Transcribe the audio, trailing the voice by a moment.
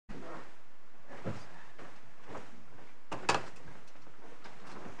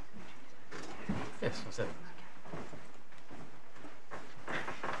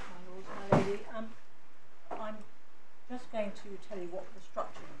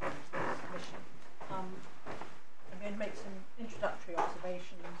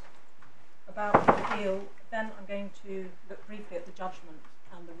about the appeal, then I'm going to look briefly at the judgment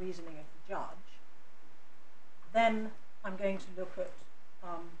and the reasoning of the judge. Then I'm going to look at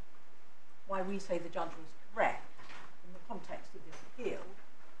why we say the judge was correct in the context of this appeal,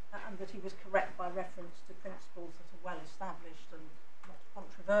 and that he was correct by reference to principles that are well established and not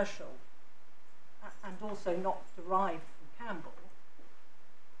controversial, and also not derived from Campbell.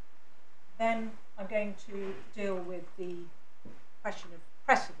 Then I'm going to deal with the question of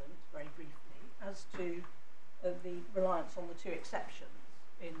precedent very briefly as to the reliance on the two exceptions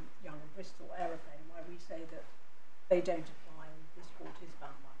in Young and Bristol aeroplane, why we say that they don't apply and this court is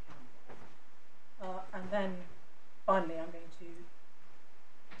bound by Campbell. And then finally I'm going to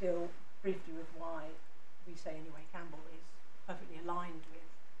deal briefly with why we say anyway Campbell is perfectly aligned with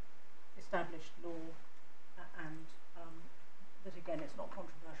established law, and that again it's not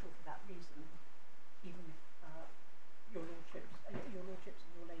controversial for that reason, even if your lordships and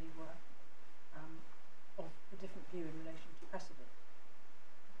your lady were of a different view in relation to precedent.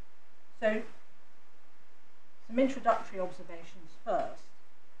 So, some introductory observations first.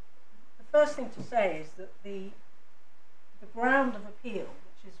 The first thing to say is that the ground of appeal,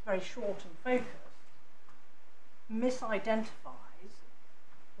 which is very short and focused, misidentifies,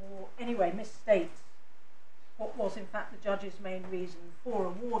 or anyway misstates, what was in fact the judge's main reason for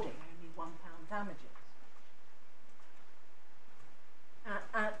awarding only £1 damages.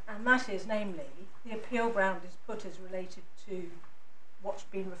 And that is, namely, the appeal ground is put as related to what's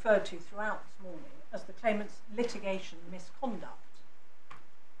been referred to throughout this morning as the claimant's litigation misconduct.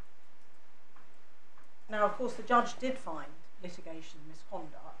 Now, of course, the judge did find litigation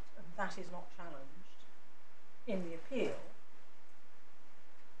misconduct, and that is not challenged in the appeal.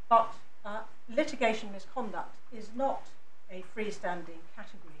 But litigation misconduct is not a freestanding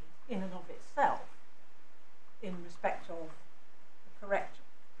category in and of itself in respect of the correct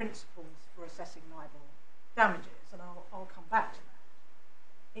principles for assessing libel damages, and I'll come back to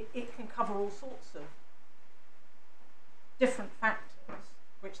that. It can cover all sorts of different factors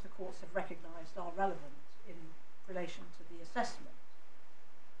which the courts have recognised are relevant in relation to the assessment.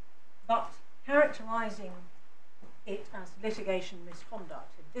 But characterising it as litigation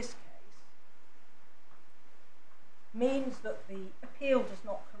misconduct in this case means that the appeal does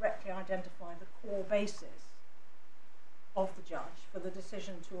not correctly identify the core basis of the judge for the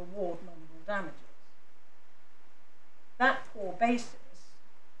decision to award nominal damages. That core basis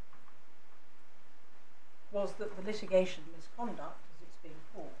was that the litigation misconduct, as it's being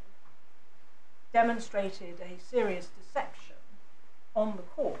called, demonstrated a serious deception on the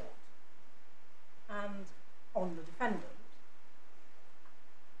court and on the defendant,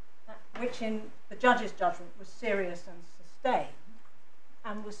 which in the judge's judgment was serious and sustained,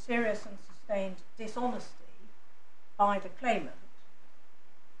 and was serious and sustained dishonesty by the claimant,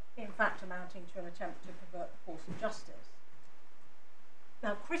 in fact amounting to an attempt to pervert the course of justice.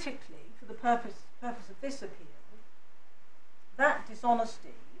 Now, critically, for the purpose of this appeal, that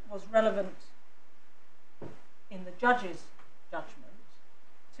dishonesty was relevant in the judge's judgment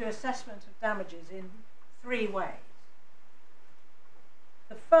to assessment of damages in three ways.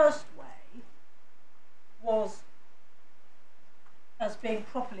 The first way was as being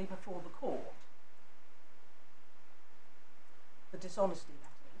properly before the court, the dishonesty,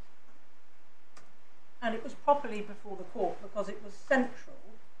 that is. And it was properly before the court because it was central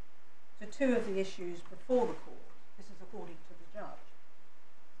to two of the issues before the court. This is according to the judge.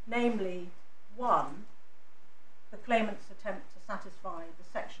 Namely, one, the claimant's attempt to satisfy the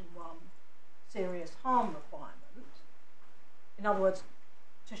Section 1 serious harm requirement, in other words,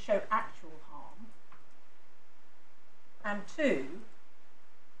 to show actual harm, and two,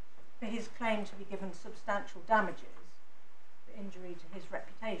 for his claim to be given substantial damages for injury to his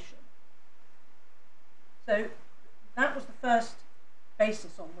reputation. So that was the first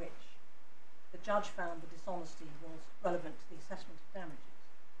basis on which the judge found the dishonesty was relevant to the assessment of damages.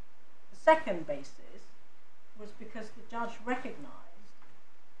 The second basis was because the judge recognised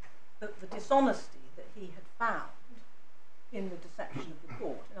that the dishonesty that he had found in the deception of the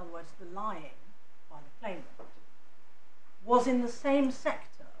court, in other words, the lying by the claimant, was in the same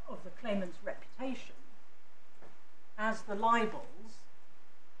sector of the claimant's reputation as the libels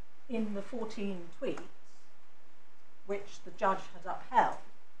in the 14 tweets which the judge had upheld.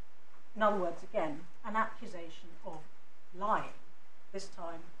 In other words, again, an accusation of lying, this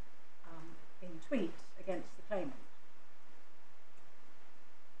time in tweets against the claimant.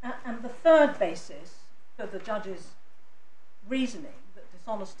 And the third basis for the judge's reasoning that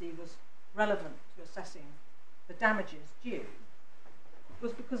dishonesty was relevant to assessing the damages due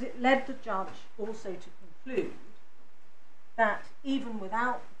was because it led the judge also to conclude that even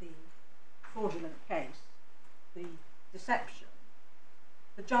without the fraudulent case, the deception,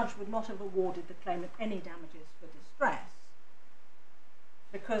 the judge would not have awarded the claimant any damages for distress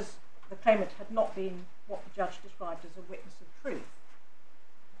because the claimant had not been what the judge described as a witness of truth.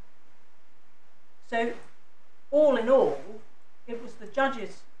 So, all in all, it was the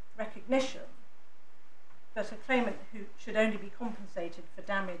judge's recognition that a claimant who should only be compensated for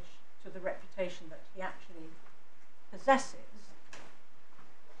damage to the reputation that he actually possesses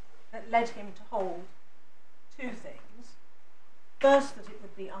that led him to hold two things. First, that it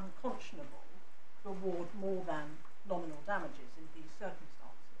would be unconscionable to award more than nominal damages in these circumstances.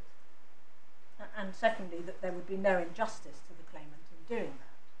 And secondly, that there would be no injustice to the claimant in doing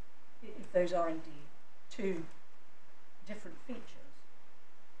that, if those are indeed two different features.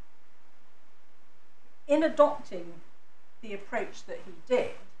 In adopting the approach that he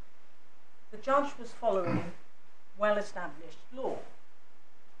did, the judge was following well-established law.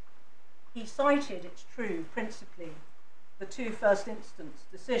 He cited, it's true, principally the two first instance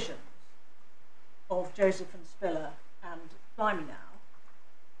decisions of Joseph and Spiller and Claimant,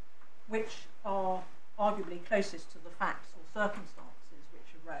 which are arguably closest to the facts or circumstances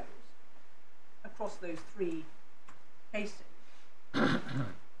which arose across those three cases.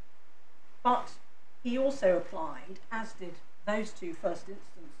 But he also applied, as did those two first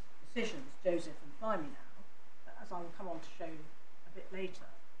instance decisions, Joseph and Claimant, as I will come on to show a bit later,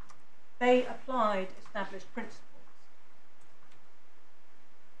 they applied established principles.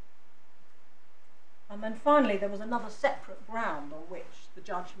 And then finally, there was another separate ground on which the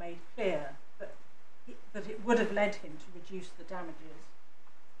judge made clear that it would have led him to reduce the damages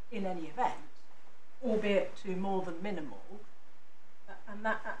in any event, albeit to more than minimal. And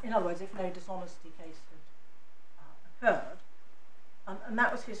that, in other words, if no dishonesty case had occurred. And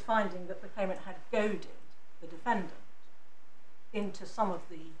that was his finding that the claimant had goaded the defendant into some of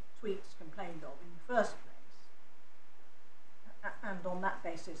the tweaks complained of in the first place. And on that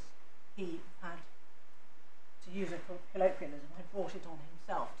basis, he had, to use a colloquialism, had brought it on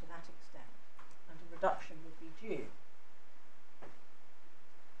himself to that extent, and a reduction would be due.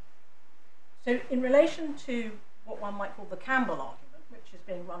 So in relation to what one might call the Campbell argument, which is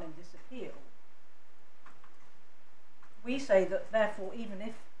being run in this appeal, we say that therefore, even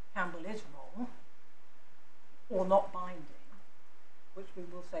if Campbell is wrong, or not binding, which we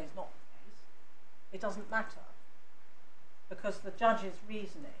will say is not the case, it doesn't matter, because the judge's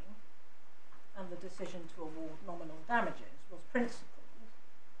reasoning and the decision to award nominal damages was principled,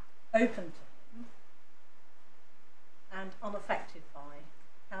 open to him, and unaffected by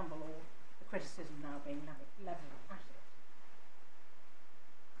Campbell or the criticism now being levelled at it.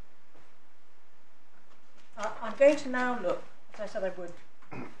 I'm going to now look, as I said I would,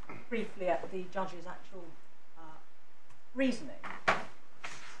 briefly at the judge's actual reasoning.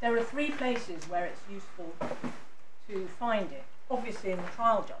 There are three places where it's useful to find it, obviously in the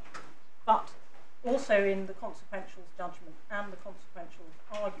trial judgment, but also in the consequentials judgment and the consequentials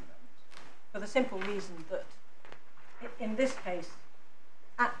argument, for the simple reason that in this case,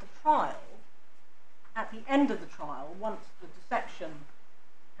 at the trial, at the end of the trial, once the deception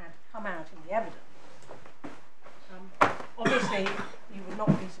had come out in the evidence, obviously you would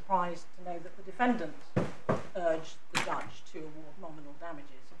not be surprised to know that the defendant urged the judge to award nominal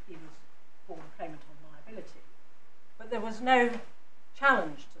damages if he was for the claimant on liability. But there was no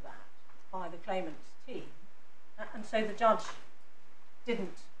challenge to that by the claimant's team, and so the judge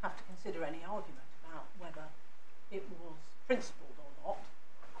didn't have to consider any argument about whether it was principled or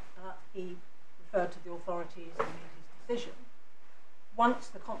not. He referred to the authorities and made his decision. Once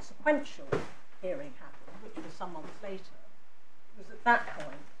the consequential hearing happened, which was some months later, it was at that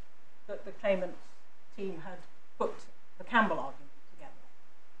point that the claimant's team had put the Campbell argument together.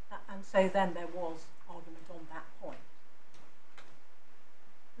 And so then there was argument on that point.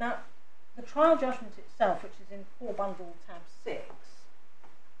 Now, the trial judgment itself, which is in core bundle tab 6,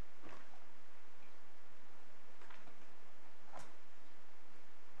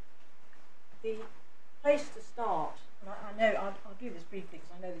 the place to start, and I know I'll do this briefly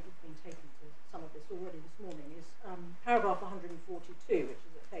because I know that you've been taken to some of this already this morning, is paragraph 142, which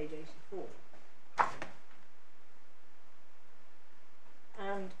is at page 84.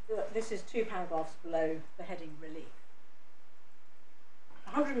 And this is 2 paragraphs below the heading relief.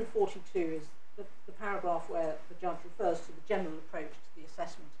 142 is the paragraph where the judge refers to the general approach to the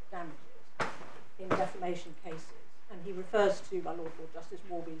assessment of damages in defamation cases, and he refers to, by Lord Justice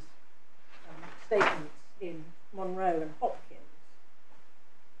Warby's statements in Monroe and Hopkins.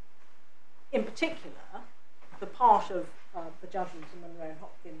 In particular, the part of the judgments in Monroe and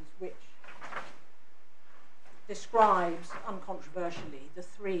Hopkins which describes uncontroversially the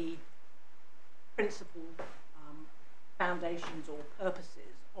three principal foundations or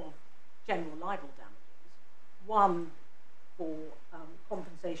purposes of general libel damages. One for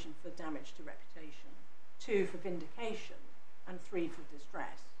compensation for damage to reputation, two for vindication, and three for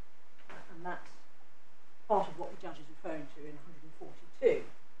distress. And that's part of what the judge is referring to in 142.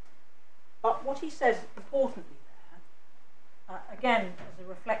 But what he says importantly there, again as a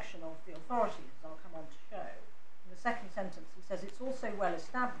reflection of the authority, as I'll come on to show, in the second sentence he says it's also well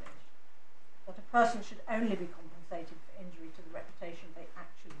established that a person should only be compensated for injury to the reputation they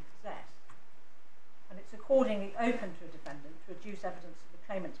actually possess. And it's accordingly open to a defendant to adduce evidence of the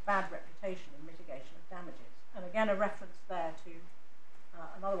claimant's bad reputation in mitigation of damages. And again, a reference there to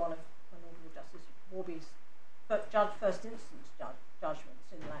another one of Honourable Justice Warby's first instance judgments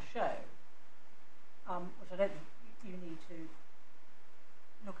in Lachaud, which I don't think you need to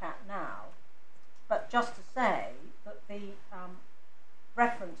look at now. But just to say that the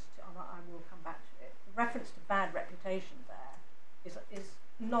reference to, and I will come back to it, the reference to bad reputation there is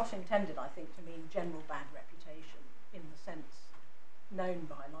not intended, I think, to mean general bad reputation in the sense known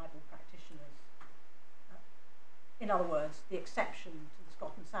by libel practitioners. In other words, the exception to the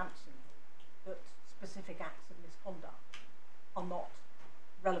Scott and Sampson that specific acts of misconduct are not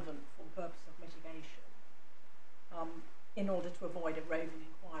relevant for the purpose of mitigation in order to avoid a roving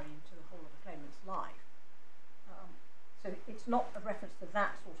inquiry into the whole of the claimant's life. So it's not a reference to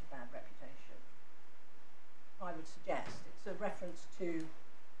that sort of bad reputation, I would suggest. It's a reference to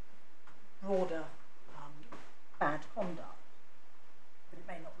broader bad conduct, but it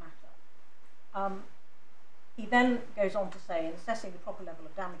may not matter. He then goes on to say, in assessing the proper level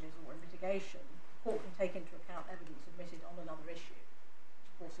of damages or in mitigation, the court can take into account evidence admitted on another issue, which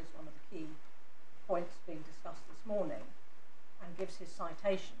of course is one of the key points being discussed this morning, and gives his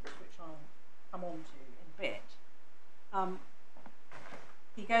citations, which I'll come on to in a bit.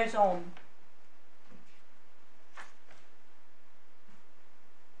 He goes on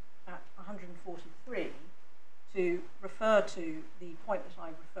at 143 to refer to the point that I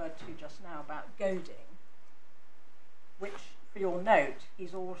referred to just now about goading, which, for your note,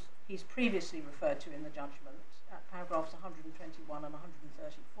 he's previously referred to in the judgment at paragraphs 121 and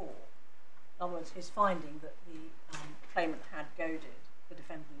 134. In other words, his finding that the claimant had goaded the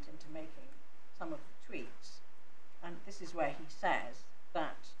defendant into making some of the tweets. And this is where he says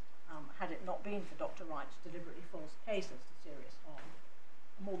that had it not been for Dr. Wright's deliberately false case as to serious harm,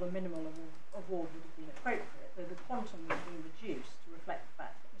 a more than minimal award would have been appropriate, though the quantum would have been reduced to reflect the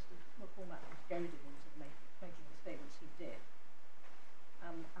fact that Mr. McCormack was goaded into making the statements he did.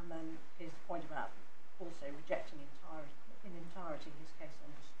 And then his point about also rejecting in entirety his case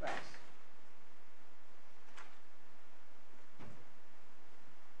on distress.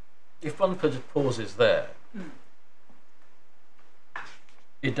 If one pauses there,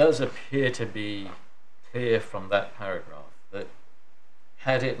 it does appear to be clear from that paragraph that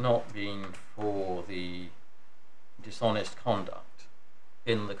had it not been for the dishonest conduct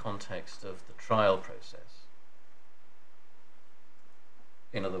in the context of the trial process,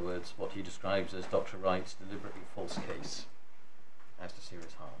 in other words, what he describes as Dr. Wright's deliberately false case as to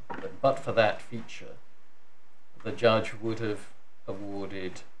serious harm, but for that feature, the judge would have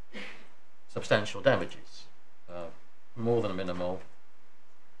awarded substantial damages, more than minimal,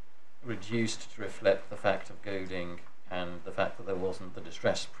 reduced to reflect the fact of goading and the fact that there wasn't the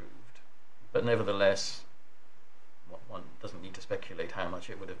distress proved. But nevertheless, one doesn't need to speculate how much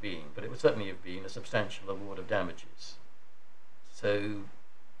it would have been, but it would certainly have been a substantial award of damages. So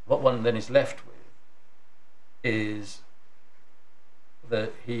what one then is left with is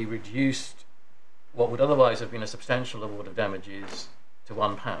that he reduced what would otherwise have been a substantial award of damages to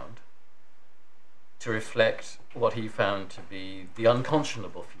 £1 to reflect what he found to be the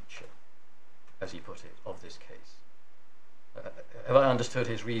unconscionable feature, as he put it, of this case. Have I understood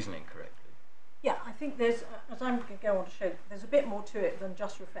his reasoning correctly? Yeah, I think there's, as I'm going to go on to show, there's a bit more to it than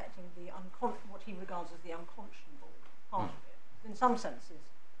just reflecting the what he regards as the unconscionable part of it. In some senses,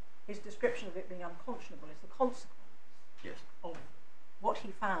 his description of it being unconscionable is the consequence of what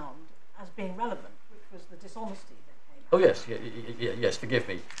he found as being relevant, which was the dishonesty that came out. Oh yes, yes, forgive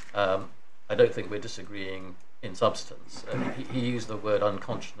me. I don't think we're disagreeing in substance. He used the word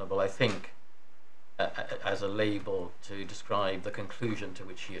unconscionable, I think, as a label to describe the conclusion to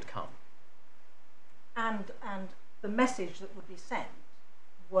which he had come. And the message that would be sent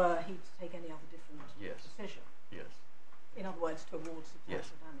were he to take any other different decision. Yes. In other words, to award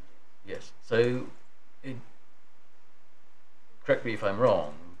substantial damages. Yes. So, correct me if I'm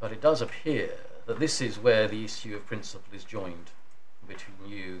wrong, but it does appear that this is where the issue of principle is joined between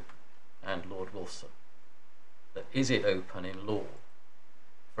you and Lord Wolfson. That is it open in law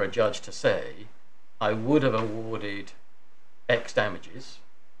for a judge to say I would have awarded X damages,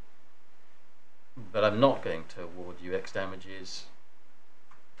 but I'm not going to award you X damages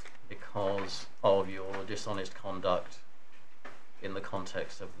because of your dishonest conduct in the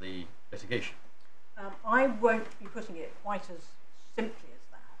context of the litigation. I won't be putting it quite as simply as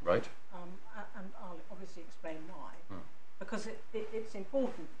that. Right. And I'll obviously explain why. Because it's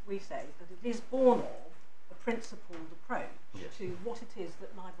important, we say, that it is born of a principled approach to what it is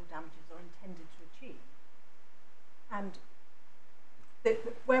that libel damages are intended to achieve. And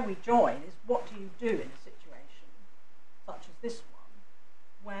where we join is, what do you do in a situation such as this one,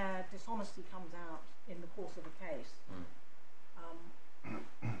 where dishonesty comes out in the course of a case,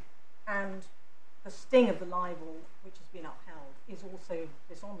 and the sting of the libel which has been upheld is also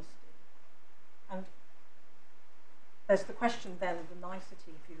dishonesty. And there's the question then of the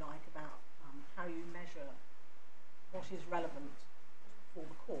nicety, if you like, about how you measure what is relevant for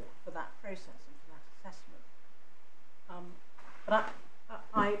the court, for that process and for that assessment. But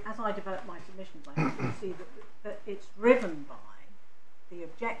as I develop my submissions, I hope you'll see that it's driven by the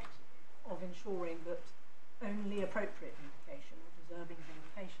objective of ensuring that only appropriate vindication or deserving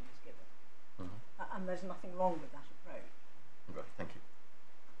vindication is given. And there's nothing wrong with that approach. Right, thank you.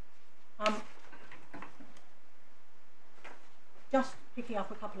 Just picking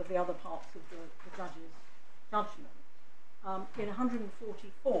up a couple of the other parts of the judge's judgment, in 144,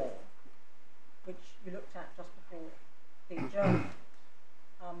 which you looked at just before the adjournment,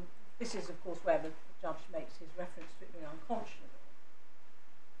 this is, of course, where the judge makes his reference to it being unconscionable.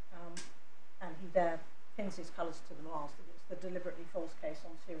 And he there pins his colours to the mast that it's the deliberately false case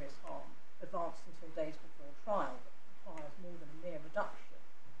on serious harm advanced until days before trial that requires more than a mere reduction.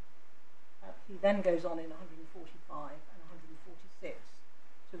 He then goes on in 145 and 146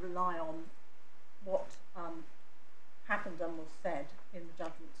 to rely on what happened and was said in the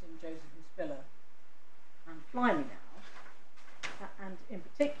judgments in Joseph and Spiller and Fly Me Now. And in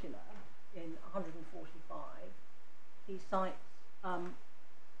particular, in 145, he cites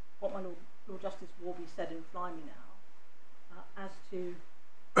what my Lord Justice Warby said in Fly Me Now as to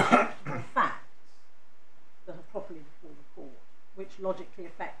acceptable facts that are properly before the court, which logically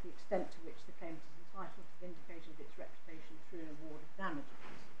affect the extent to which the claimant is entitled to vindicate of its reputation through an award of damages.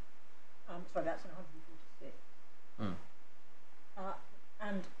 Sorry, that's in 146.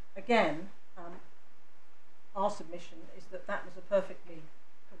 And again, our submission is that that was a perfectly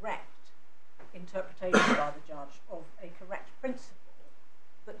correct interpretation by the judge of a correct principle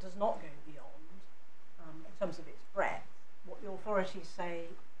that does not go beyond, in terms of its breadth, what the authorities say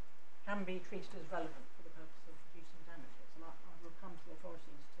can be treated as relevant for the purpose of reducing damages. And I will come to the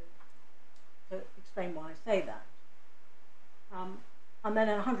authorities to explain why I say that. And then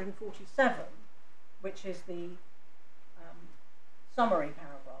in 147, which is the summary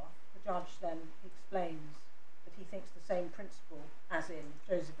paragraph, the judge then explains that he thinks the same principle as in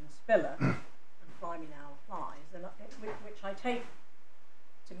Joseph and Spiller and Fly Me Now applies, and which I take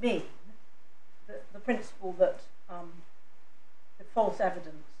to mean the principle that the false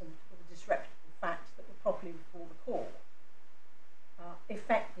evidence and the disreputable facts that were properly before the court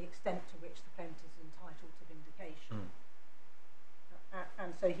affect the extent to which the claimant is entitled to vindication.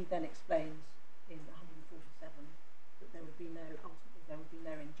 And so he then explains in 147 that ultimately there would be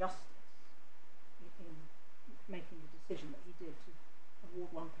no injustice in making the decision that he did to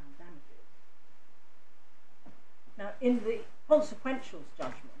award £1 damages. Now, in the consequentials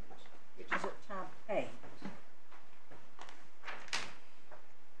judgment, which is at tab 8,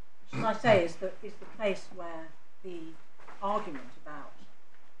 which, as I say, is the place where the argument about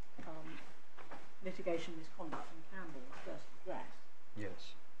litigation misconduct in Campbell was first addressed.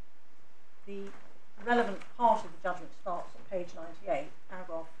 Yes. The relevant part of the judgment starts at page 98,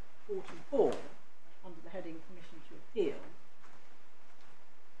 paragraph 44, under the heading Commission to Appeal.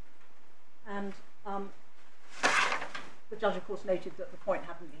 And the judge, of course, noted that the point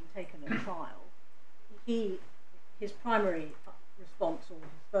hadn't been taken at trial. His primary response, or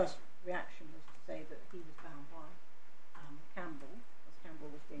his first reaction, was to say that he was bound by Campbell, as Campbell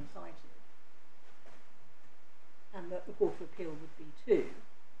was being cited, and that the Court of Appeal would be too.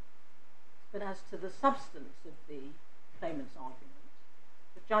 But as to the substance of the claimant's argument,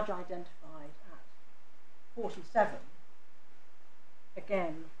 the judge identified at 47,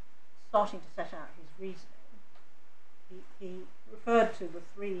 again, starting to set out his reasoning, he referred to the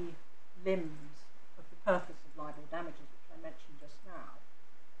three limbs of the purpose of libel damages, which I mentioned just now,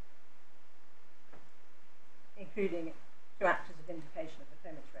 including to act as a vindication of the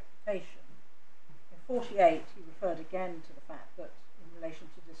claimant's reputation. In 48, he referred again to the fact that in relation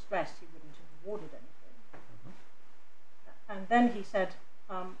to distress, he wouldn't have awarded anything. And then he said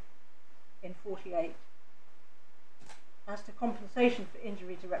in 49 48, as to compensation for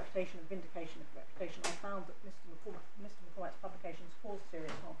injury to reputation and vindication of reputation, I found that Mr. McCormack's publications caused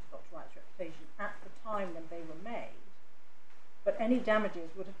serious harm to Dr. Wright's reputation at the time when they were made, but any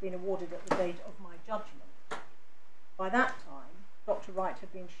damages would have been awarded at the date of my judgment. By that time, Dr. Wright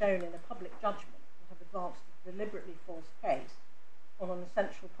had been shown in a public judgment to have advanced a deliberately false case on an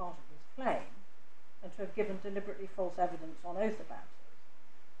essential part of his claim, and to have given deliberately false evidence on oath about it.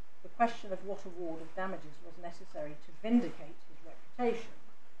 The question of what award of damages was necessary to vindicate his reputation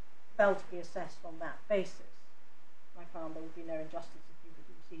fell to be assessed on that basis. I found there would be no injustice if he would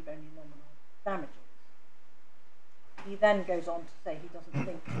receive only nominal damages. He then goes on to say he doesn't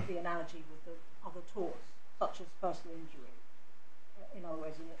think that the analogy with the other torts, such as personal injury, in other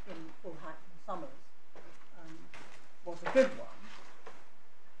words, in Bullhack and Summers, was a good one.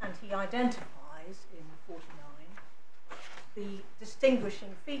 And he identifies in 49 the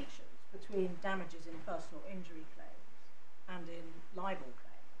distinguishing features between damages in personal injury claims and in libel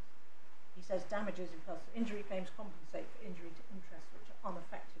claims. He says damages in personal injury claims compensate for injury to interests which are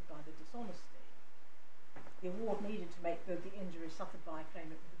unaffected by the dishonesty. The award needed to make good the injury suffered by a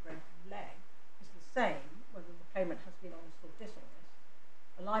claimant with a broken leg is the same whether the claimant has been honest or dishonest.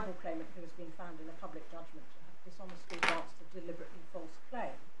 A libel claimant who has been found in a public judgment to have dishonestly advanced a deliberately false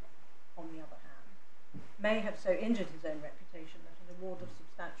claim, on the other hand, may have so injured his own reputation that an award of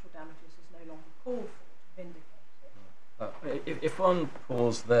substantial damages is no longer called for to vindicate it. If one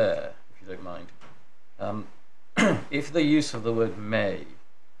pause there, if you don't mind, if the use of the word may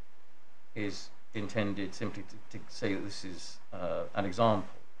is intended simply to say that this is an example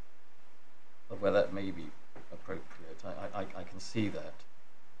of where that may be appropriate, I can see that.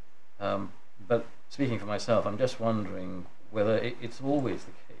 But speaking for myself, I'm just wondering whether it's always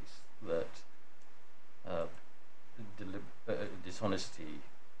the case that dishonesty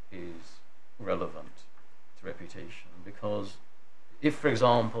is relevant to reputation, because if, for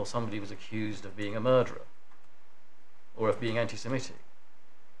example, somebody was accused of being a murderer or of being anti-Semitic,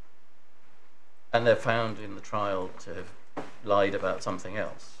 and they're found in the trial to have lied about something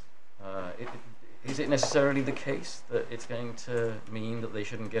else, is it necessarily the case that it's going to mean that they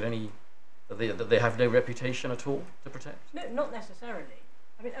shouldn't get any, that they have no reputation at all to protect? No, not necessarily.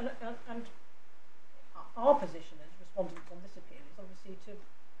 I mean, and our position as respondents on this appeal is obviously to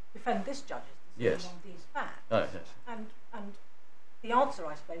defend this judge's decision on these facts. Oh, yes. And the answer,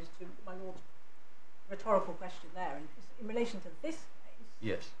 I suppose, to my Lord's rhetorical question there is in relation to this case.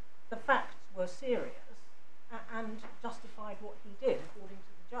 Yes. The facts were serious and justified what he did according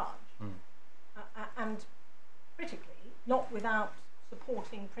to the judge, and critically, not without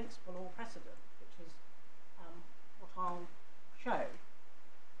supporting principle or precedent, which is what I'll show.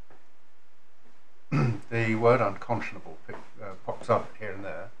 The word unconscionable pops up here and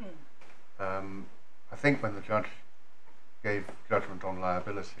there. I think when the judge gave judgment on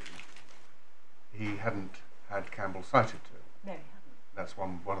liability, he hadn't had Campbell cited to it. No, he hadn't. That's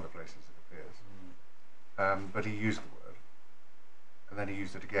one of the places it appears. But he used the word, and then he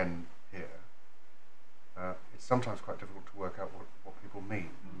used it again here. It's sometimes quite difficult to work out what people mean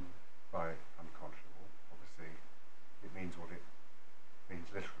by unconscionable. Obviously, it means what it means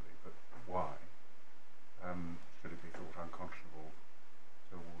literally, but why? Should it be thought unconscionable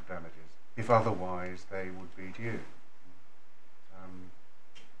to award damages? If otherwise, they would be due.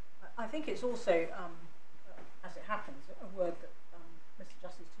 I think it's also, as it happens, a word that Mr.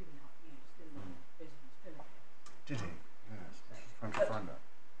 Justice Tugendhat used in the business bill. Did he? Yes, I was trying to find that.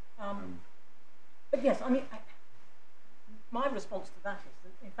 But yes, I mean, my response to that is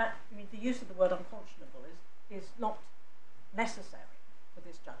that, in fact, I mean, the use of the word unconscionable is not necessary for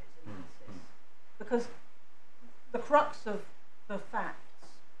this judge's analysis, because the crux of the facts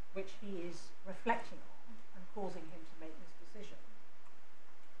which he is reflecting on and causing him to make this decision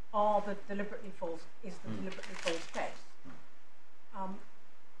are the deliberately false case.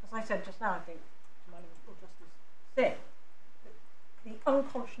 As I said just now, I think, to my Lord Justice Singh, the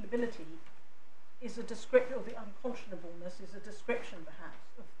unconscionability is a description, or the unconscionableness is a description,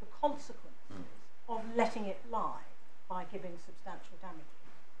 perhaps, of the consequences of letting it lie by giving substantial damages.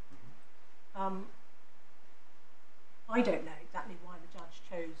 I don't know exactly why the judge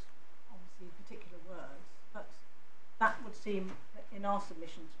chose, obviously, particular words, but that would seem, in our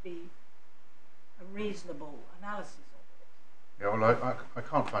submission, to be a reasonable analysis of it. Yeah, well, I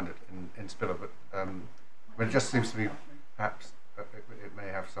can't find it in Spiller, but it just seems to me perhaps it may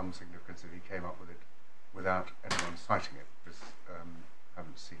have some significance if he came up with it without anyone citing it, because I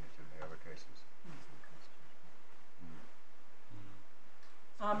haven't seen it in the other cases.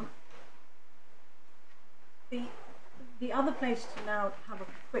 the other place to now have a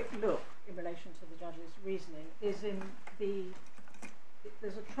quick look in relation to the judge's reasoning is in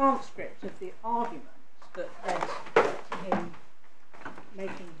there's a transcript of the arguments that led to him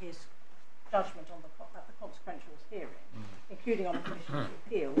making his judgment on at the consequentials hearing, including on the petition to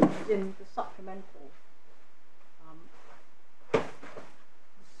appeal, which is in the supplemental, the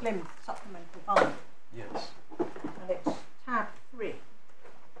slim supplemental bundle. Yes. And it's tab 3.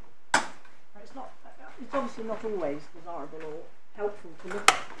 It's obviously not always desirable or helpful to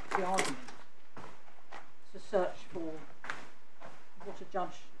look at the argument to search for what a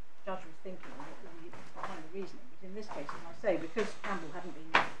judge was thinking and what was behind the reasoning. But in this case, as I say, because Campbell hadn't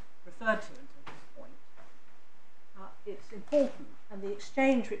been referred to until this point, it's important. And the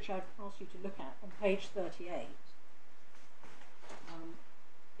exchange which I've asked you to look at on page 38,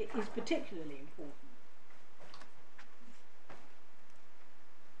 it is particularly important.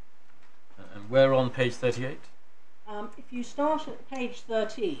 And where on page 38? If you start at page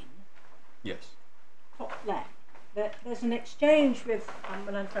 13, yes, top left, there's an exchange with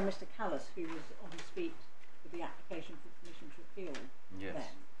my own friend Mr. Callis, who was on his feet with the application for permission to appeal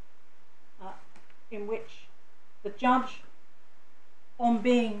then, in which the judge, on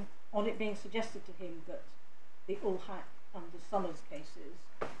it being suggested to him that the Ulhak and the Summers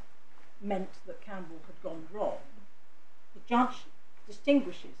cases meant that Campbell had gone wrong, the judge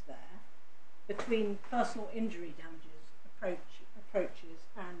distinguishes there between personal injury damages approaches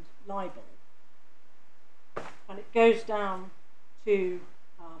and libel. And it goes down to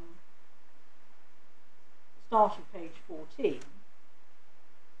the start of page 14.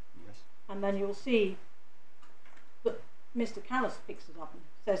 yes, And then you'll see that Mr. Callis picks it up and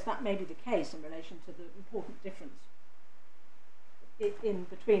says that may be the case in relation to the important difference in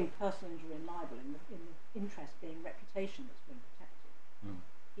between personal injury and libel, in the interest being reputation that's been protected.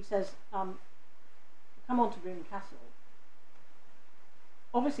 He says, come on to Broome Castle.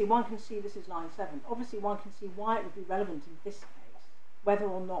 Obviously one can see, this is line 7, obviously one can see why it would be relevant in this case, whether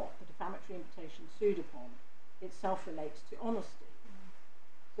or not the defamatory imputation sued upon itself relates to honesty.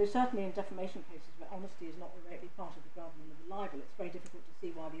 So certainly in defamation cases where honesty is not directly part of the gravamen of the libel, it's very difficult to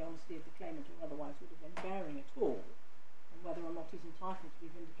see why the honesty of the claimant or otherwise would have been bearing at all, and whether or not he's entitled to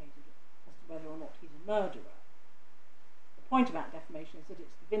be vindicated as to whether or not he's a murderer. The point about defamation is that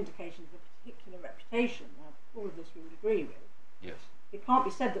it's the vindication of a particular reputation. Now, all of this we would agree with. yes. It can't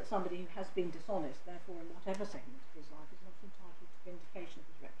be said that somebody who has been dishonest, therefore in whatever segment of his life, is not entitled to vindication of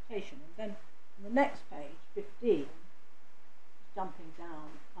his reputation. And then on the next page, 15, jumping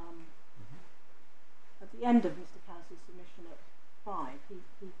down, at the end of Mr. Callis' submission at 5,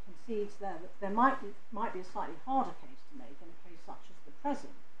 he concedes there that there might be a slightly harder case to make in a case such as the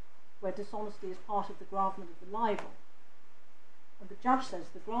present, where dishonesty is part of the gravamen of the libel. And the judge says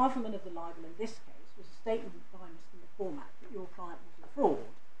the gravamen of the libel in this case was a statement by Mr. McCormack that your client was a fraud.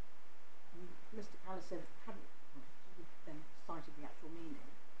 And Mr. Callis said, hadn't then cited the actual meaning.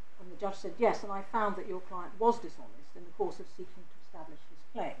 And the judge said, yes, and I found that your client was dishonest in the course of seeking to establish his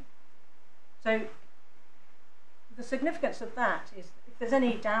claim. So the significance of that is, if there's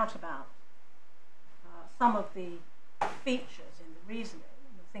any doubt about some of the features in the reasoning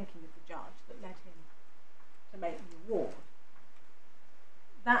and the thinking of the judge that led him to make the award,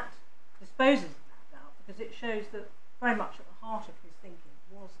 that disposes of that doubt, because it shows that very much at the heart of his thinking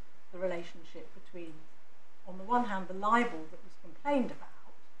was the relationship between, on the one hand, the libel that was complained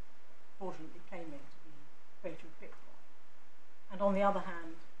about, fraudulently claiming to be creator of Bitcoin, and on the other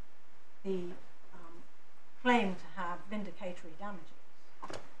hand, the claim to have vindicatory damages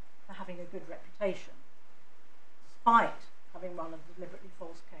for having a good reputation, despite having run a deliberately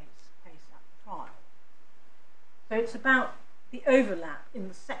false case at the trial. So it's about the overlap in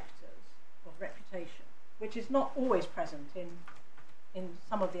the sectors of reputation, which is not always present in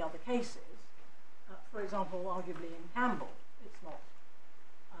some of the other cases. For example, arguably in Campbell, it's not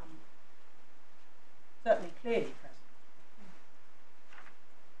certainly clearly present.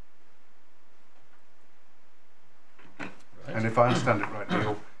 Right. And if I understand it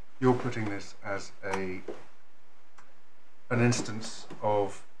rightly, you're putting this as an instance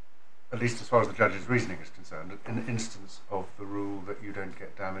of, at least as far as the judge's reasoning is concerned, an instance of the rule that you don't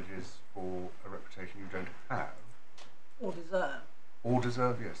get damages for a reputation you don't have. Or deserve. Or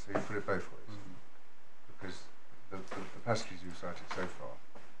deserve, yes, so you put it both ways. Because the passages you've cited so far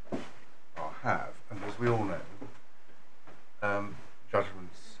have, and as we all know,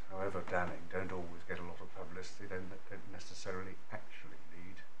 judgments, however damning, don't always get a lot of publicity, don't necessarily actually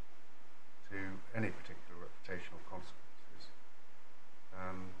lead to any particular reputational consequences.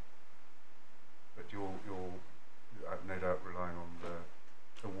 But you're no doubt relying on the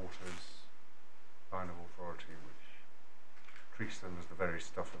Waters line of authority, which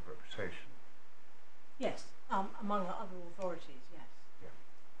stuff of reputation. Yes, among other authorities, yes. Yeah.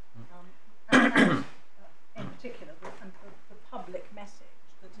 And in particular, the public message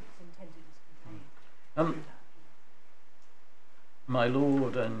that it's intended is contained through that. My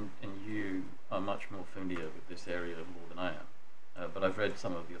lord and you are much more familiar with this area more than I am, but I've read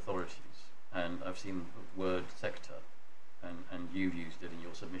some of the authorities, and I've seen the word sector, and you've used it in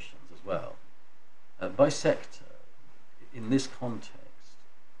your submissions as well. By sector, in this context,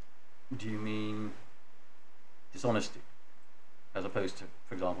 do you mean dishonesty, as opposed to,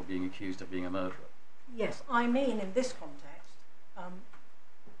 for example, being accused of being a murderer? Yes, I mean in this context,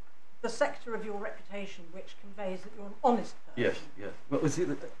 the sector of your reputation which conveys that you're an honest person. Yes, yes. Well, see,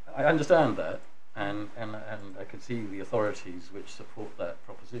 I understand that, and I can see the authorities which support that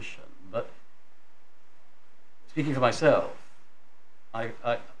proposition. But speaking for myself,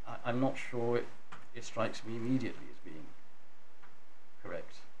 I'm not sure it strikes me immediately as being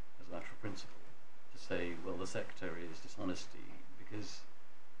correct as a matter of principle to say, well, the sector is dishonesty, because,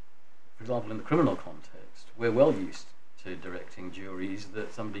 for example, in the criminal context, we're well used to directing juries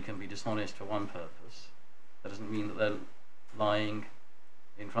that somebody can be dishonest for one purpose. That doesn't mean that they're lying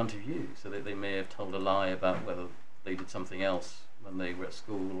in front of you, so that they may have told a lie about whether they did something else when they were at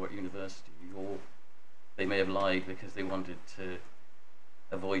school or at university, or they may have lied because they wanted to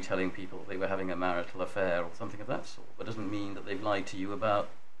avoid telling people they were having a marital affair or something of that sort. But it doesn't mean that they've lied to you about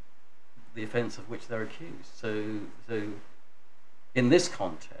the offence of which they're accused. So in this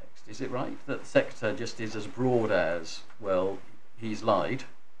context, is it right that sector just is as broad as, well, he's lied,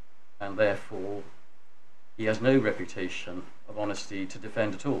 and therefore he has no reputation of honesty to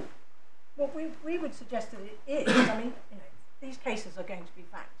defend at all? Well, we would suggest that it is. I mean, these cases are going to be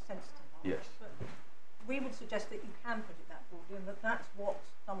fact sensitive, aren't Yes. they? But we would suggest that you can put it that broadly, and that's what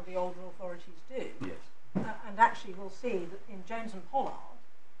some of the older authorities do. Yes. And actually, we'll see that in Jones and Pollard,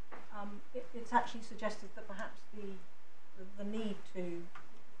 it's actually suggested that perhaps the need to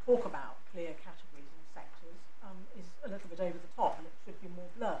talk about clear categories and sectors is a little bit over the top, and it should be more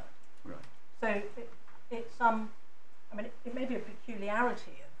blurred. Right. So it's I mean, it may be a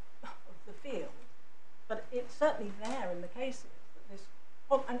peculiarity of the field, but it's certainly there in the cases that this.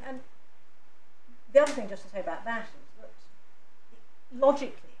 Well, and the other thing just to say about that is that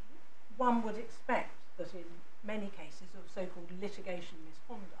logically, one would expect that in many cases of so-called litigation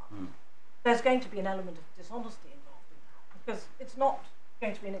misconduct, there's going to be an element of dishonesty involved in that, because it's not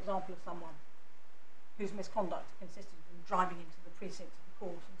going to be an example of someone whose misconduct consisted in driving into the precincts of the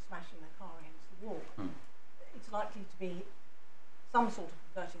court and smashing their car against the wall. It's likely to be some sort of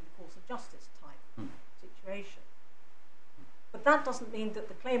perverting the course of justice type situation. But that doesn't mean that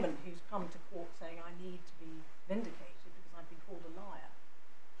the claimant who's come to court saying, I need to be vindicated because I've been called a liar,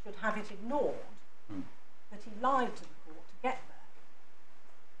 should have it ignored that he lied to the court to get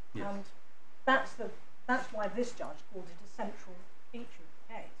there. Yes. And that's why this judge called it a central feature of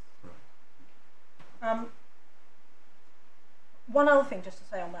the case. Right. One other thing just to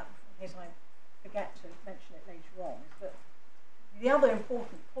say on that, in case I forget to mention it later on, is that the other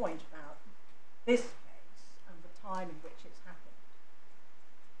important point about this case and the time in which it's happened,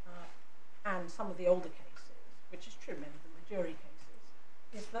 and some of the older cases, which is true, many of them are jury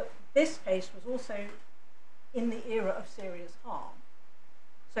cases, is that this case was also in the era of serious harm.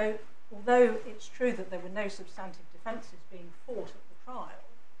 So although it's true that there were no substantive defences being fought at the trial,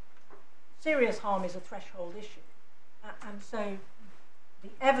 serious harm is a threshold issue. And so the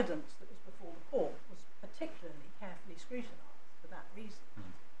evidence that was before the court was particularly carefully scrutinised for that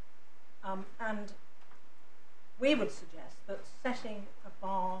reason. And we would suggest that setting a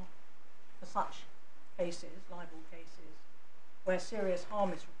bar for such cases, libel cases, where serious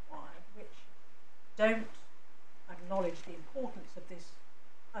harm is required, which don't acknowledge the importance of this,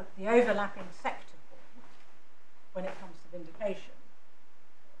 the overlapping sector point when it comes to vindication,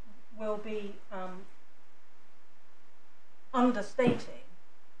 will be understating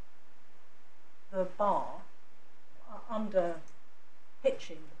the bar,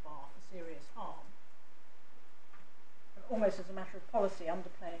 under-pitching the bar for serious harm, and almost as a matter of policy,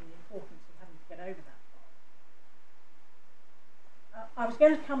 underplaying the importance of having to get over that bar. I was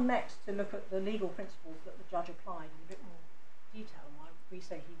going to come next to look at the legal principles that the judge applied in a bit more detail, and why we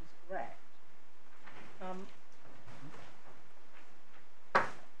say he was correct.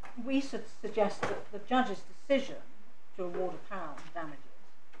 We suggest that the judge's decision to award £1 damages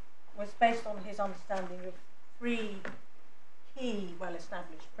was based on his understanding of three key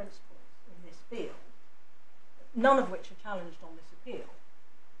well-established principles in this field, none of which are challenged on this appeal.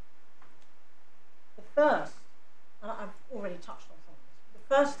 The first, and I've already touched on some of this, the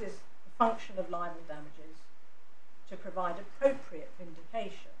first is the function of libel damages to provide appropriate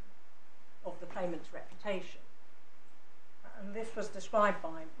vindication of the claimant's reputation. And this was described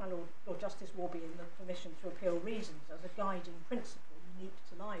by my Lord Justice Warby in the Permission to Appeal Reasons as a guiding principle unique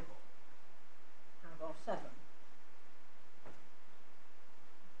to libel, paragraph 7.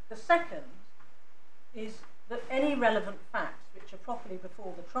 The second is that any relevant facts which are properly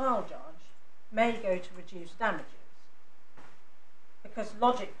before the trial judge may go to reduce damages, because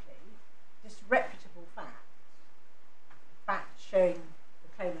logically, disreputable facts showing the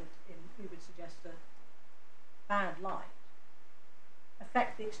claimant in, we would suggest, a bad light,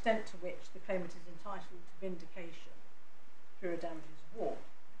 affect the extent to which the claimant is entitled to vindication through a damages award.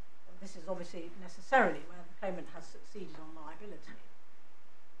 And this is obviously necessarily where the claimant has succeeded on liability.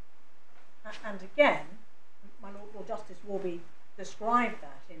 And again, my Lord Justice Warby described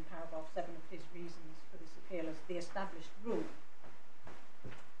that in paragraph 7 of his reasons for this appeal as the established rule.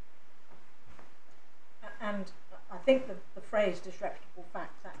 And I think the phrase disreputable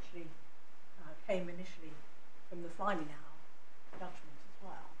facts actually came initially from the Flyme now judgment as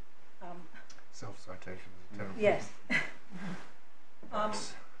well. Self-citation is a terrible Yes.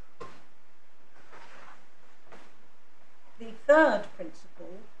 The third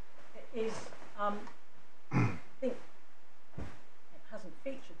principle is, I think, it hasn't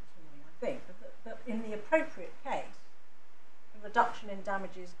featured this morning, I think, but that in the appropriate case, the reduction in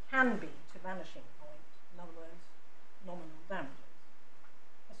damages can be to vanishing point, in other words, nominal damages,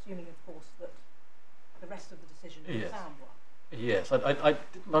 assuming, of course, that the rest of the decision is a sound one. Yes, I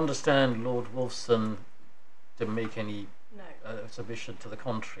didn't understand Lord Wolfson to make any submission to the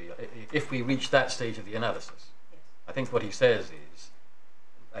contrary. If we reach that stage of the analysis, yes. I think what he says is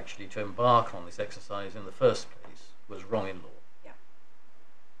actually to embark on this exercise in the first place was wrong in law. Yeah.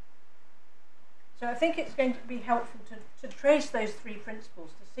 So I think it's going to be helpful to trace those three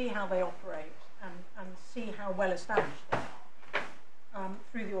principles, to see how they operate and see how well established they are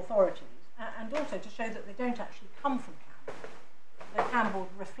through the authorities, and also to show that they don't actually come from Campbell. That Campbell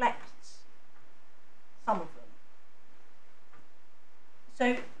reflects some of them.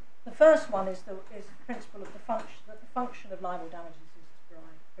 So the first one is the principle of the function of libel damages is to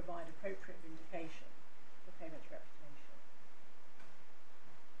provide appropriate vindication of the claimant's reputation.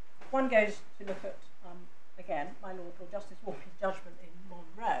 One goes to look at, again, my Lord Justice Warby's judgment in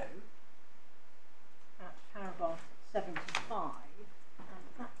Monroe at paragraph 75, and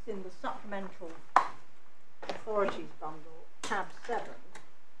that's in the supplemental authorities bundle, tab 7.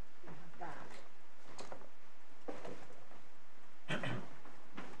 We have that.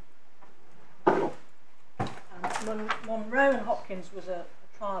 Monroe and Hopkins was a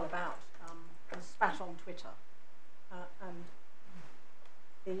trial about spat on Twitter, and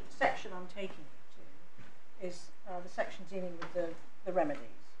the section I'm taking you to is the section dealing with the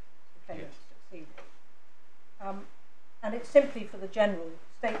remedies the claimant succeeded. And it's simply for the general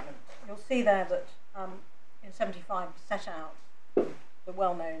statement. You'll see there that in 75 set out the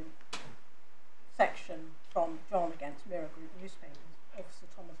well-known section from John against Mirror Group newspapers, Officer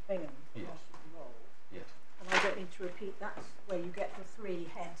Thomas Bingham, Master of the Rolls. Yes. And I don't need to repeat, that's where you get the three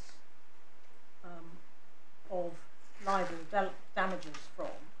heads of libel damages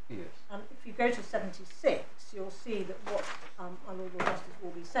from. Yes. And if you go to 76, you'll see that what my Lord Justice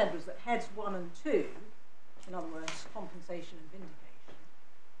Warby said was that heads 1 and 2, in other words, compensation and vindication,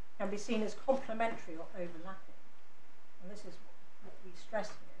 can be seen as complementary or overlapping. And this is what we stress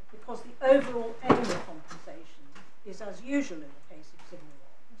here, because the overall aim of compensation is, as usual in the case of civil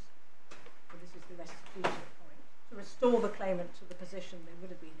wrongs, so this is the restitution point, to restore the claimant to the position they would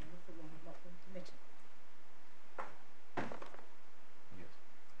have been in if the wrong had not been committed. Yes.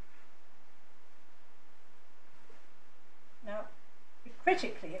 Now,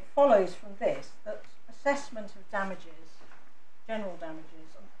 critically, it follows from this that assessment of damages, general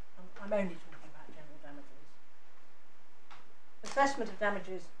damages, I'm only talking about general damages, assessment of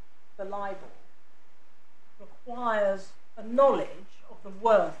damages for libel requires a knowledge of the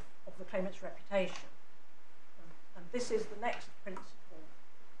worth of the claimant's reputation. And this is the next principle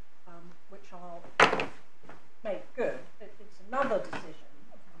which I'll make good. It's another decision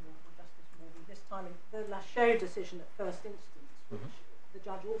of Justice Warby, this time in the Lachaud decision at first instance, which the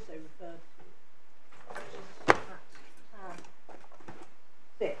judge also referred to, which is at tab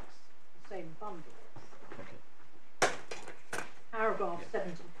 6, the same bundle. Okay. Paragraph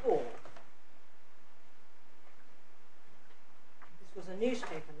 74. This was a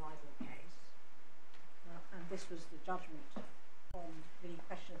newspaper libel case, and this was the judgment on the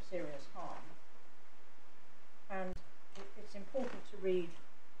question of serious harm. And it's important to read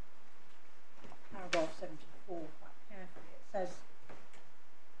paragraph 74 quite carefully. It says,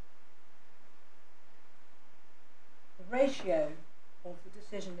 ratio of the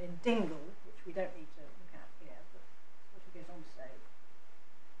decision in Dingle, which we don't need to look at here, but what he goes on to say,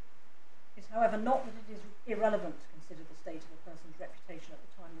 is however not that it is irrelevant to consider the state of a person's reputation at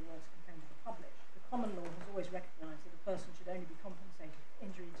the time the words complained were published. The common law has always recognised that a person should only be compensated for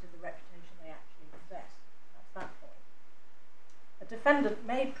injury to the reputation they actually possess. That's that point. A defendant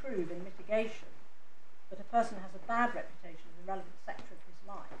may prove in mitigation that a person has a bad reputation in the relevant sector of his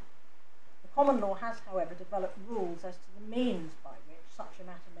life. The common law has, however, developed rules as to the means by which such a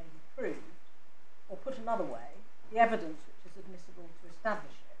matter may be proved, or put another way, the evidence which is admissible to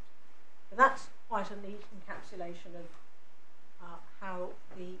establish it. So that's quite a neat encapsulation of how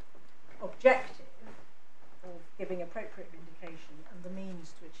the objective of giving appropriate vindication and the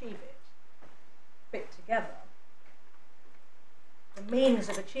means to achieve it fit together. The means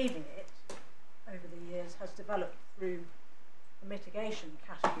of achieving it over the years has developed through the mitigation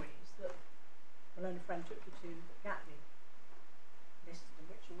categories that my learned friend took you to, that Gatley listed, and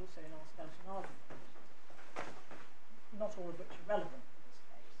which are also in our skeleton argument, not all of which are relevant for this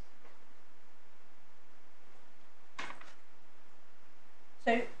case.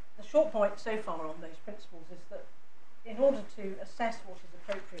 So the short point so far on those principles is that in order to assess what is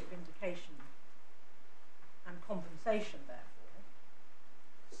appropriate vindication and compensation, therefore,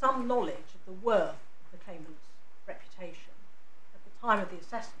 some knowledge of the worth of the claimant's reputation at the time of the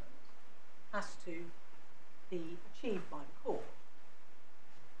assessment has to be achieved by the court.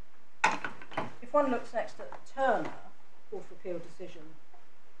 If one looks next at Turner, Court of Appeal decision,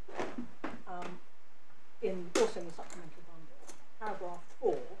 also in the supplemental bundle, paragraph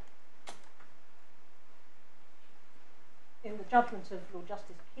 4, in the judgment of Lord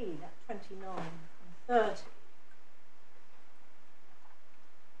Justice Keane at 29 and 30,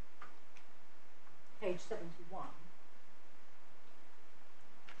 page 71,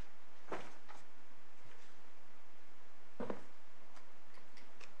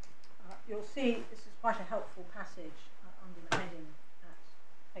 you'll see this is quite a helpful passage under the heading at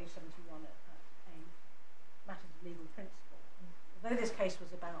page 71 at a matters of legal principle. And although this case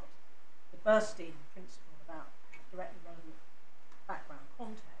was about the Burstein principle, about directly relevant background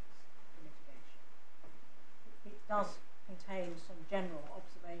context for mitigation, it does contain some general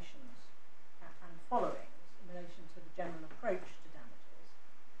observations and followings in relation to the general approach to damages.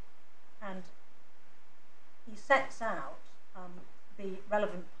 And he sets out the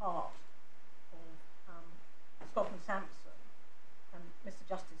relevant part of Scott and Sampson and Mr.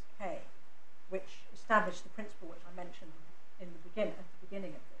 Justice Kay, which established the principle which I mentioned at the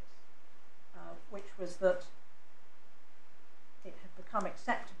beginning of this, which was that it had become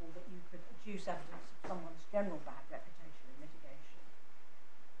acceptable that you could adduce evidence of someone's general bad reputation in mitigation,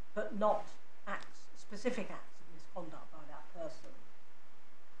 but not specific acts of misconduct by that person,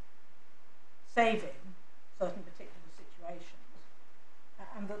 save in certain particular situations,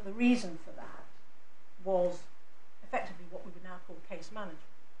 and that the reason for that was effectively what we would now call case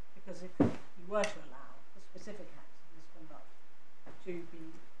management, because if you were to allow the specific acts of misconduct to be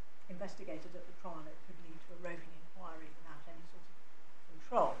investigated at the trial, it could lead to a roving inquiry without any sort of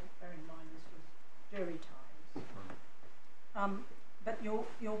control. Bear in mind this was jury times. But you'll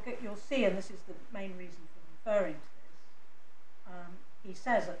see, and this is the main reason for referring to this, he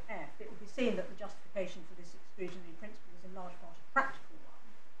says at F, it will be seen that the justification for this exclusionary principle is in large part a practical one.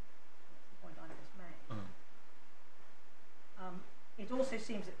 That's the point I just made. It also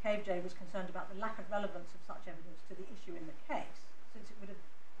seems that Cave J was concerned about the lack of relevance of such evidence to the issue in the case, since it would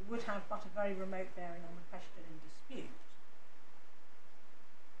have but a very remote bearing on the question in dispute.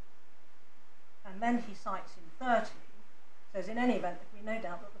 And then he cites in 30, says, in any event, there can be no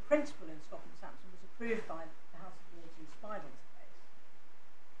doubt that the principle in Scott and Sampson was approved by the House of Lords in Spidle's case,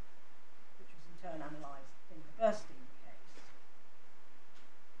 which was in turn analysed in the Burstein case.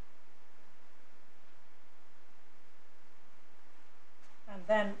 And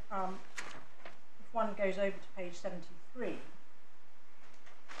then, if one goes over to page 73,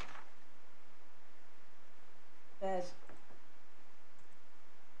 there's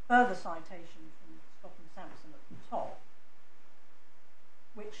further citation from Scott and Sampson at the top,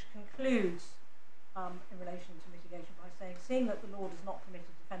 which concludes in relation to mitigation by saying, seeing that the law does not permit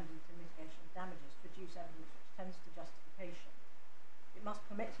a defendant in mitigation of damages to adduce evidence which tends to justification, it must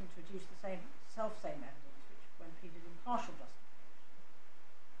permit him to adduce the self-same evidence which, when pleaded in partial justification,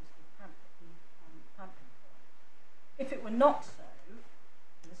 is the Pamplin point. If it were not so,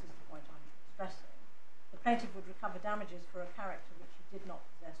 and this is the point I'm stressing, the plaintiff would recover damages for a character which he did not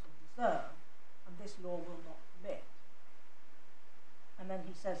possess or deserve, and this law will not permit. And then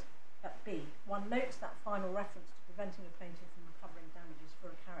he says at B, one notes that final reference to preventing a plaintiff from recovering damages for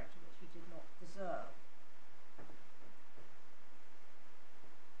a character which he did not deserve.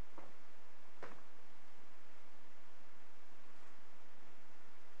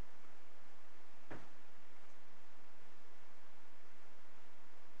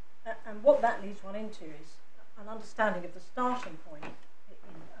 And what that leads one into is an understanding of the starting point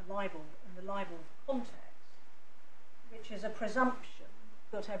in a libel, in the libel context, which is a presumption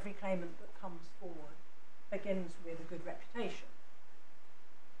that every claimant that comes forward begins with a good reputation,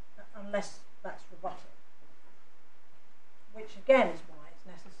 unless that's rebutted. Which again is why it's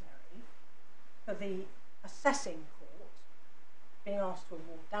necessary for the assessing court, being asked to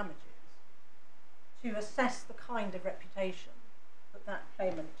award damages, to assess the kind of reputation that that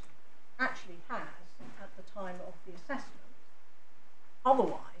claimant actually has at the time of the assessment.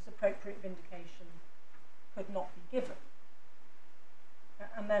 Otherwise, appropriate vindication could not be given.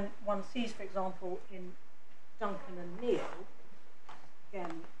 And then one sees, for example, in Duncan and Neal,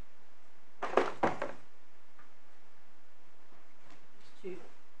 again, to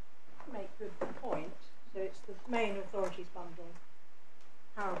make good the point, so it's the main authorities bundle,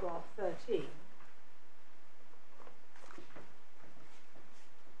 paragraph 13.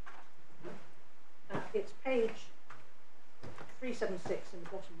 It's page 376 in the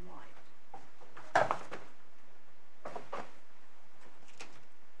bottom right.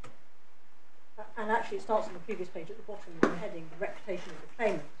 And actually it starts on the previous page at the bottom with the heading, the reputation of the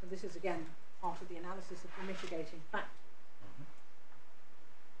claimant. And this is again part of the analysis of the mitigating factors.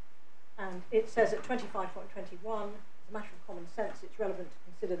 And it says at 25.21, as a matter of common sense, it's relevant to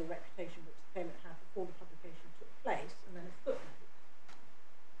consider the reputation which the claimant had before the publication took place, and then a footnote.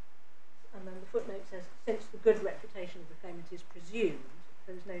 And then the footnote says, since the good reputation of the claimant is presumed,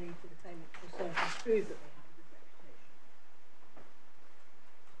 there is no need for the claimant to assert and prove that they have a good reputation.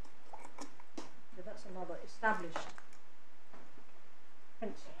 So that's another established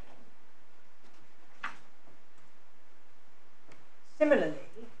principle. Similarly,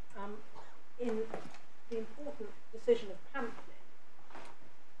 in the important decision of Pamphlet,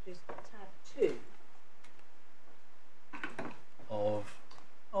 which is tab 2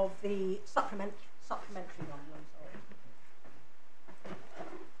 of the supplementary one, I'm sorry.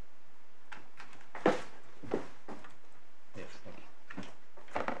 Yes, thank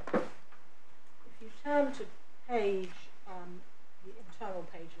you. If you turn to page, the internal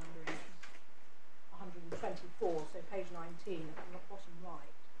page number is 124, so page 19 at the bottom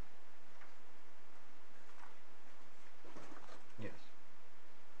right. Yes.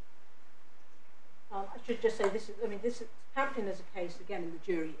 I should just say this is, Chamberlain is a case again in the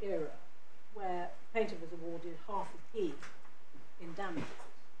jury era where the plaintiff was awarded half a P in damages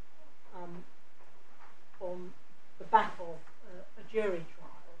on the back of a jury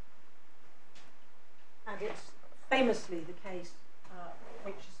trial, and it's famously the case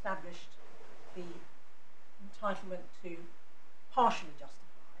which established the entitlement to partially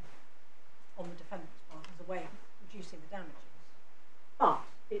justify on the defendant's part as a way of reducing the damages. But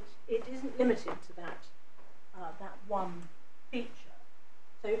it isn't limited to that one feature.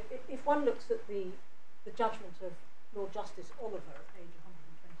 So if one looks at the judgment of Lord Justice Oliver at page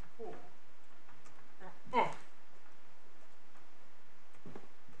 124, F,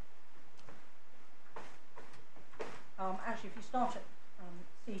 actually if you start at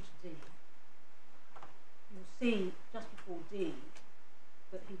C to D, you'll see just before D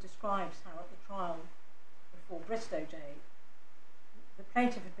that he describes how at the trial before Bristow J, the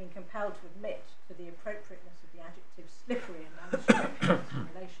plaintiff had been compelled to admit to the appropriateness of the adjective slippery and unscrupulous in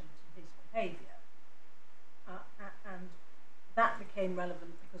relation to his behaviour. And that became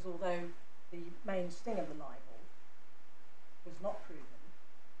relevant because although the main sting of the libel was not proven,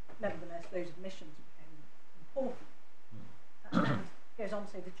 nevertheless those admissions became important. And goes on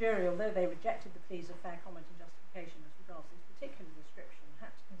to say the jury, although they rejected the pleas of fair comment and justification as regards this particular description, had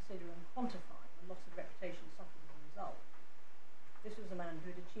to consider and quantify the loss of reputation suffered as a result. This was a man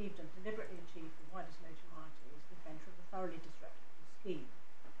who had achieved and deliberately achieved the widest notoriety as the inventor of a thoroughly disreputable scheme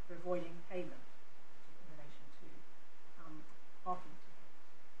for avoiding payment in relation to parking tickets,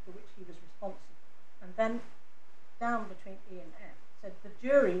 for which he was responsible. And then down between E and F, it said the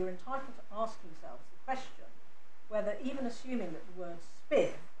jury were entitled to ask themselves the question whether, even assuming that the word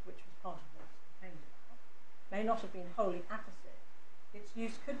spiv, which was part of what was complained about, may not have been wholly apposite, its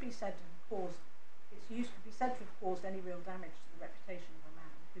use could be said to have caused any real damage to the reputation of a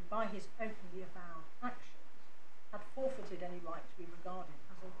man who, by his openly avowed actions, had forfeited any right to be regarded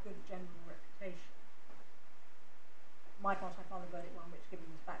as of good general reputation. For my part, I found the verdict one which, given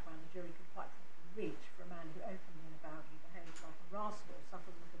this background, the jury could quite probably reach for a man who openly and avowedly behaved like a rascal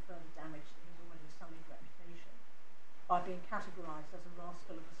suffered little further damage to his already sullied reputation by being categorised as a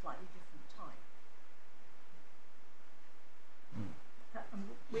rascal of a slightly different type. And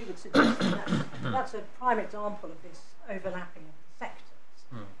we would suggest that that's a prime example of this overlapping of the sectors.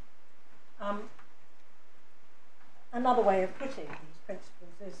 Another way of putting these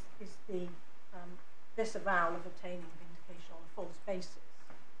principles is disavowal of obtaining vindication on a false basis,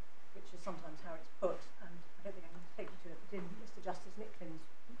 which is sometimes how it's put, and I don't think I'm going to take you to it, but in Mr. Justice Nicklin's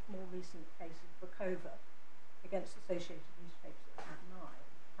more recent case of Bukova against Associated Newspapers at tab 9,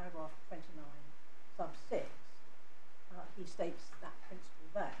 paragraph 29, sub 6, he states that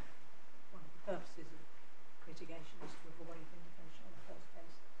principle there. One of the purposes of litigation is to avoid vindication on a false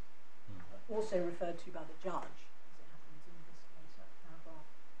basis. Also referred to by the judge, as it happens in this case at paragraph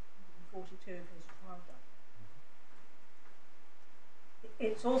 142 of his trial document.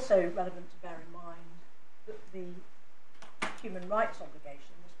 It's also relevant to bear in mind that the human rights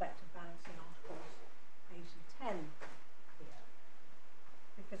obligation in respect of balancing articles 8 and 10 here,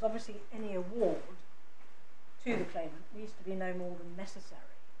 because obviously any award to the claimant needs to be no more than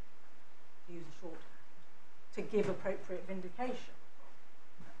necessary, to use a shorthand, to give appropriate vindication.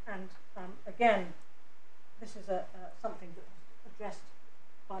 And again, this is something that was addressed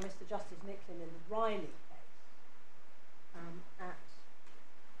by Mr. Justice Nicklin in the Riley case at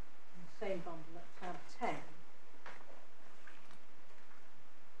the same bundle at tab 10,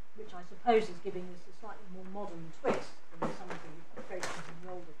 which I suppose is giving this a slightly more modern twist than some of the approaches in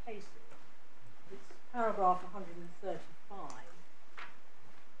the older cases. It's paragraph 135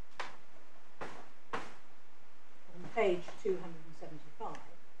 on page 275.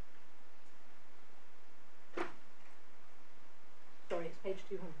 Sorry, it's page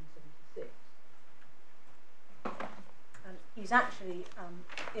 276. And he's actually,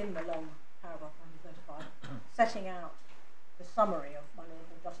 in the long paragraph 135, setting out the summary of my Lord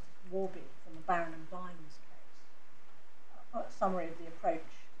Justice Warby from the Barron and Vines case, a summary of the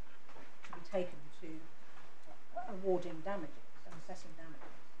approach to be taken to awarding damages and assessing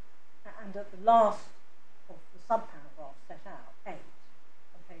damages. And at the last of the subparagraph set out, 8,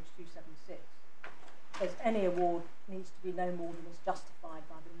 on page 276, says any award needs to be no more than is justified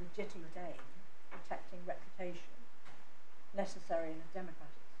by the legitimate aim of protecting reputation, necessary in a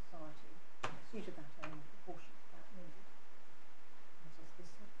democratic society, in pursuit of that aim in proportion to that needed. And says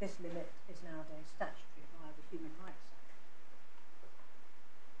this limit is nowadays statutory via the Human Rights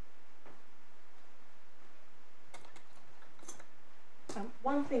Act.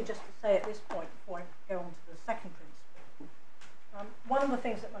 One thing just to say at this point before I go on to the second principle, one of the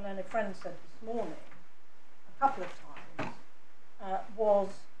things that my learned friend said this morning a couple of times was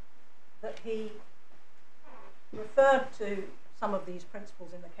that he referred to some of these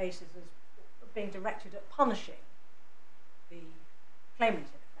principles in the cases as being directed at punishing the claimant,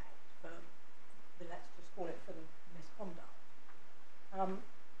 in effect, for the, let's just call it, for the misconduct.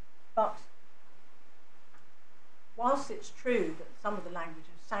 But whilst it's true that some of the language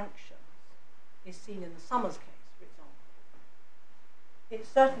of sanctions is seen in the Summers case, for example, it's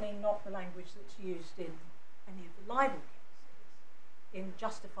certainly not the language that's used in any of the libel cases in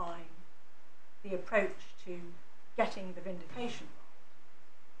justifying the approach to getting the vindication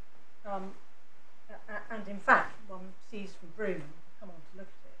right. And in fact, one sees from Broome, come on to look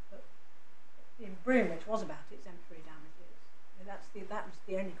at it, that in Broome, which was about exemplary damages, that was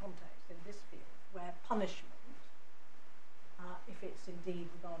the only context in this field where punishment, if it's indeed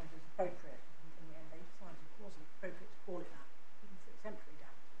regarded as appropriate, in the end they decided it wasn't appropriate to call it that, even for exemplary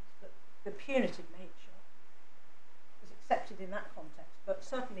damages, but the punitive nature is accepted in that context, but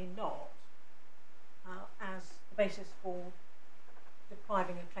certainly not as the basis for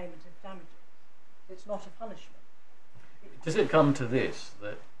depriving a claimant of damages. It's not a punishment. Does it come to this,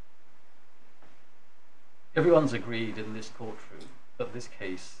 that everyone's agreed in this courtroom that this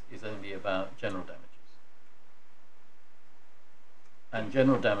case is only about general damages? And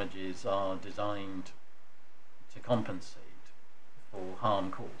general damages are designed to compensate for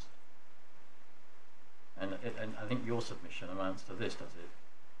harm caused. And I think your submission amounts to this, does it?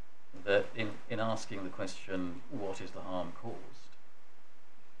 That in asking the question, what is the harm caused,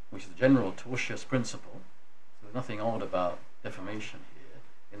 which is the general tortious principle, so there's nothing odd about defamation here,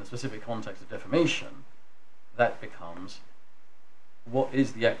 in the specific context of defamation, that becomes, what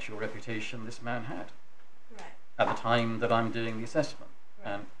is the actual reputation this man had at the time that I'm doing the assessment?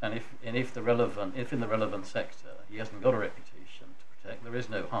 Right. And if in the relevant sector he hasn't got a reputation to protect, there is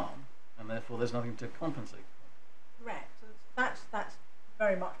no harm, and therefore there's nothing to compensate for. Correct. That's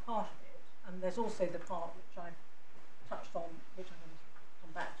very much part of it, and there's also the part which I've touched on, which I'm going to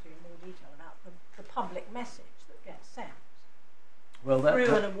come back to in more detail, about the public message that gets sent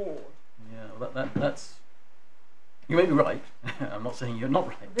through an award. Yeah, well, that's you may be right. I'm not saying you're not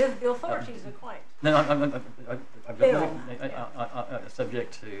right. The authorities are quite. No, I'm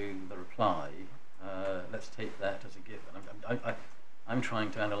subject to the reply. Let's take that as a given. I'm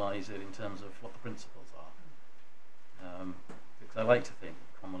trying to analyse it in terms of what the principles are, because I like to think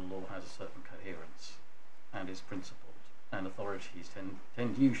common law has a certain coherence and is principled, and authorities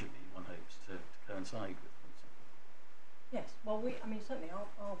tend usually, one hopes, to coincide with principle. Yes, well, certainly, our,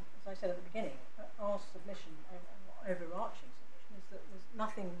 as I said at the beginning, our submission, our overarching submission, is that there's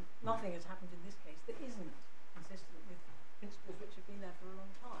nothing has happened in this case that isn't consistent with principles which have been there for a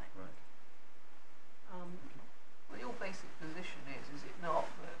long time. Right. Well, your basic position is it not,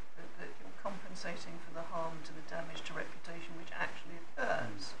 that you're compensating for the harm to the damage to reputation which actually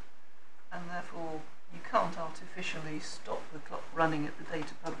occurs, and therefore you can't artificially stop the clock running at the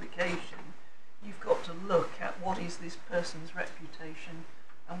date of publication. You've got to look at what is this person's reputation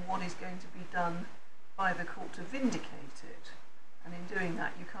and what is going to be done by the court to vindicate it. And in doing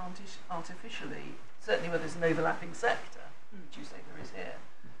that, you can't artificially, certainly where there's an overlapping sector, which you say there is here,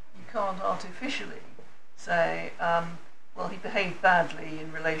 you can't artificially say, well, he behaved badly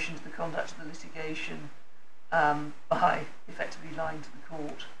in relation to the conduct of the litigation by effectively lying to the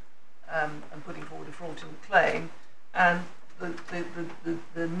court and putting forward a fraudulent claim, and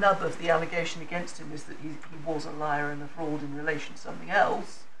the nub of the allegation against him is that he was a liar and a fraud in relation to something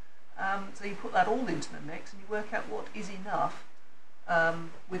else. So you put that all into the mix and you work out what is enough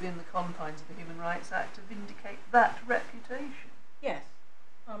within the confines of the Human Rights Act to vindicate that reputation. Yes,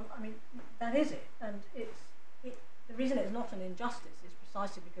 that is it, and the reason it's not an injustice is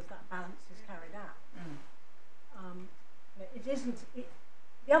precisely because that balance is carried out. It isn't.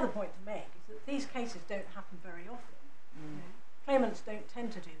 The other point to make is that these cases don't happen very often. Claimants don't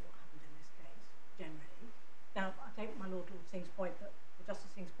tend to do what happened in this case generally. Now, I take my Lord Singh's point that, or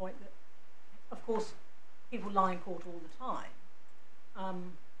Justice Singh's point that, of course, people lie in court all the time.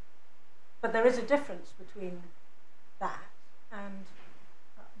 But there is a difference between that and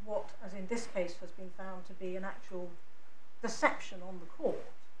what, as in this case, has been found to be an actual deception on the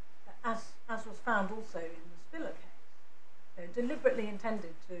court, as was found also in the Spiller case, deliberately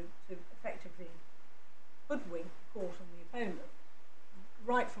intended to effectively hoodwink the court and the opponent,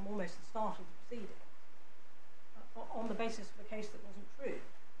 right from almost the start of the proceedings, on the basis of a case that wasn't true.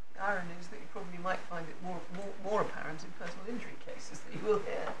 The irony is that you probably might find it more apparent in personal injury cases that you will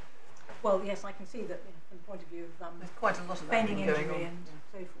hear. Well, yes, I can see that from the point of view of there's quite a lot of feigning that going injury on. and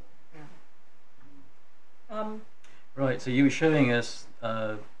so forth. Yeah. Right, so you were showing us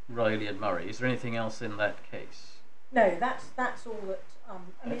Riley and Murray. Is there anything else in that case? No, that's all that.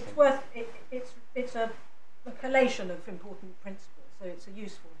 It's a collation of important principles, so it's a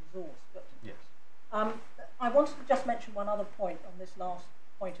useful resource. But yes, I wanted to just mention one other point on this last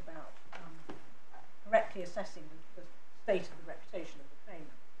point about correctly assessing the state of the reputation of the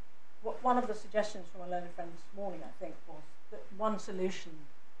claimant. One of the suggestions from a learned friend this morning, I think, was that one solution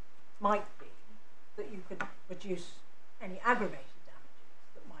might be that you could reduce any aggravated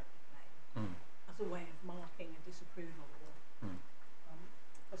damages that might be claimed as a way of marking a disapproval or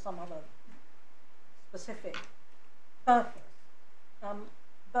for some other specific purpose.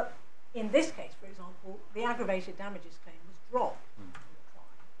 But in this case, for example, the aggravated damages claim was dropped in the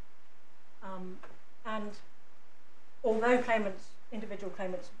trial. And although individual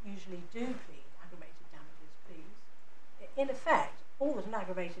claimants usually do plead aggravated damages pleas, in effect, all that an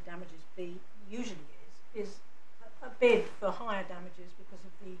aggravated damages plea usually is a bid for higher damages because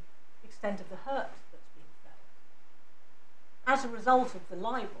of the extent of the hurt that's been felt as a result of the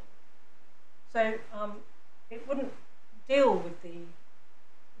libel. So it wouldn't deal with the,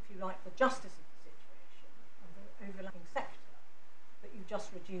 if you like, the justice of the situation of the overlapping sector, but you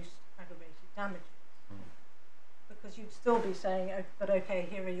just reduced aggravated damages. Because you'd still be saying, oh, but okay,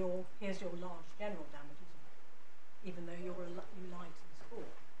 here's your large general damages, even though you lied to this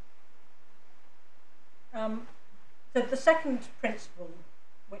court. So the second principle,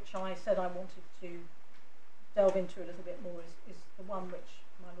 which I said I wanted to delve into a little bit more, is the one which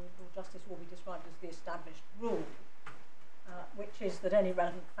my Lord Justice Warby described as the established rule, which is that any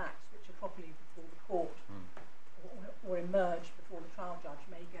relevant facts which are properly before the court or emerge before the trial judge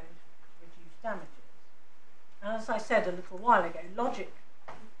may go to reduce damages. And as I said a little while ago, logic,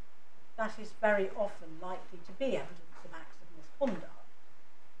 that is very often likely to be evidence of acts of misconduct,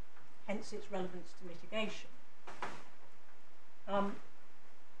 hence its relevance to mitigation. The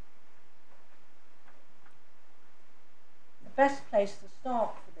best place to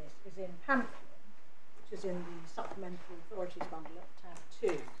start for this is in Pamphlet, which is in the Supplemental Authorities Bundle at tab 2,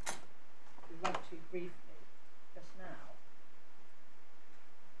 we went to briefly just now.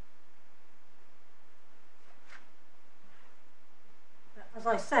 As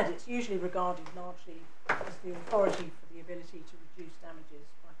I said, it's usually regarded largely as the authority for the ability to reduce damages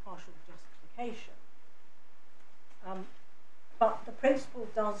by partial justification. But the principle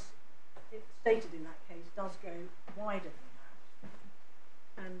does, it's stated in that case, does go wider than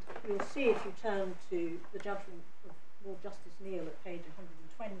that. And you'll see if you turn to the judgment of Lord Justice Neal at page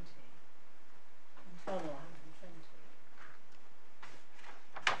 120, internal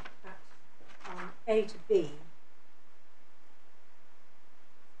 120, at A to B.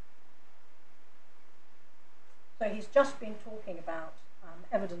 So he's just been talking about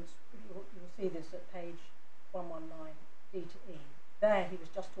evidence. You'll see this at page 119, D to E. There he was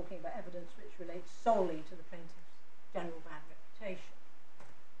just talking about evidence which relates solely to the plaintiff's general bad reputation.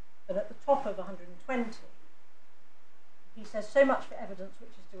 But at the top of 120, he says so much for evidence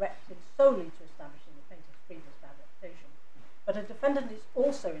which is directed solely to establishing the plaintiff's previous bad reputation. But a defendant is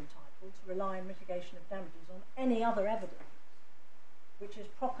also entitled to rely on mitigation of damages on any other evidence which is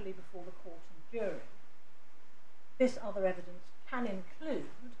properly before the court and jury. This other evidence can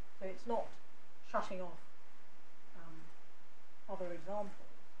include, so it's not shutting off other examples,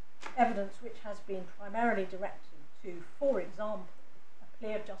 evidence which has been primarily directed to, for example, a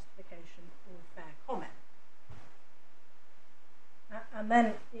clear justification or fair comment. And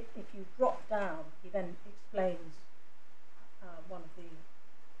then if you drop down, he then explains one of the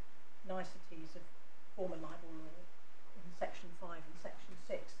niceties of former libel law in section 5 and section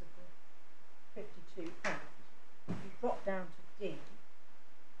 6 of the 52 Act. If you drop down to D,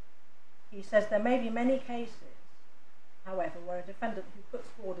 he says there may be many cases, however, where a defendant who puts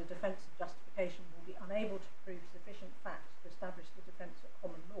forward a defence of justification will be unable to prove sufficient facts to establish the defence at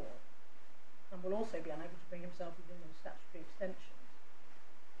common law, and will also be unable to bring himself within those statutory extensions.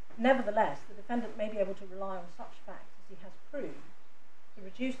 Nevertheless, the defendant may be able to rely on such facts as he has proved to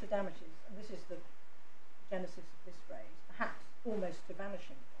reduce the damages, and this is the genesis of this phrase, perhaps almost to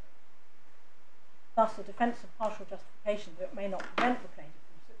vanishing point. Thus, a defence of partial justification that may not prevent the plaintiff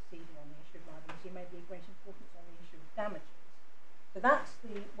from succeeding on the issue of liability may be of great importance on the issue of damages. So that's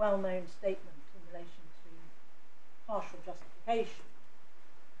the well-known statement in relation to partial justification.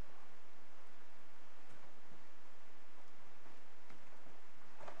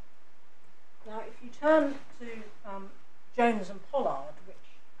 Now, if you turn to Jones and Pollard,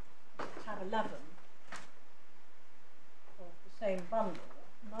 which is tab 11 of the same bundle,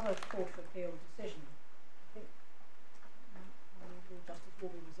 another Court of Appeal decision. I think Lord Justice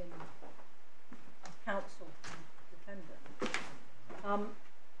Warby was in as counsel for the defendant.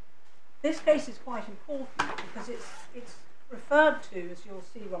 This case is quite important because it's referred to, as you'll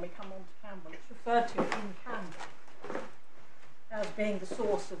see when we come on to Campbell, it's referred to in Campbell as being the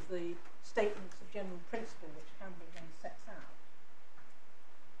source of the statements of general principle which Campbell then sets out.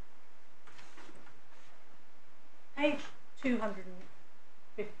 Page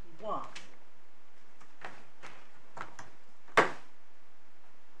 251.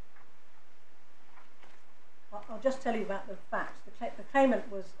 I'll just tell you about the facts. The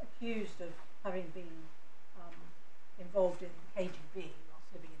claimant was accused of having been involved in KGB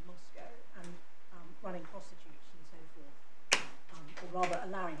whilst living in Moscow and running prostitutes and so forth, or rather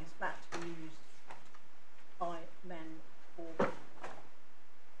allowing his flat to be used by men for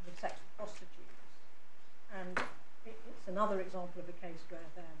with sex with prostitutes. And it's another example of a case where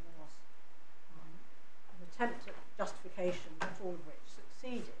there was an attempt at justification, not all of which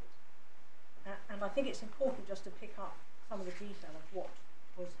succeeded. And I think it's important just to pick up some of the detail of what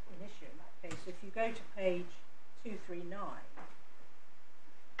was an issue in that case. So if you go to page 239,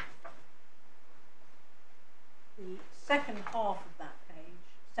 the second half of that page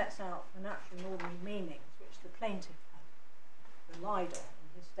sets out the natural and ordinary meanings which the plaintiff had relied on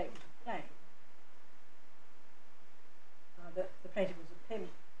in his statement of claim. That the plaintiff was a pimp,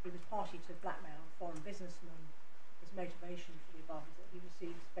 he was party to blackmail a foreign businessman. His motivation for the above is that he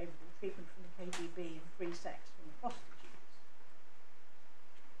receives favourable treatment from the KGB and free sex from the prostitutes.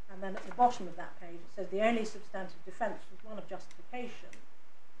 And then at the bottom of that page it says the only substantive defence was one of justification,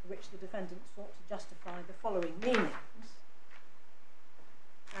 for which the defendant sought to justify the following meanings.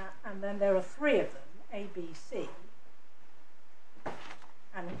 And then there are three of them, A, B, C.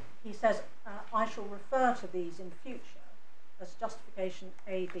 And he says, I shall refer to these in future as justification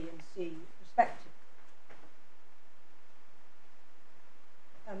A, B, and C respectively.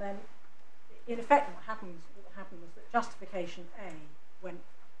 And then, in effect, what happened was that justification A went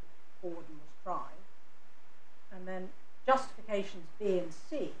forward and was tried, and then justifications B and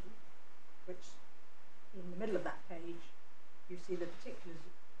C, which in the middle of that page you see the particulars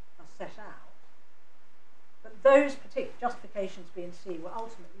are set out, but those particular justifications B and C were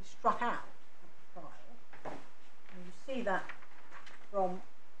ultimately struck out at the trial, and you see that from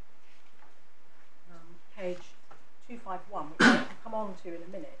page 251, which I can come on to in a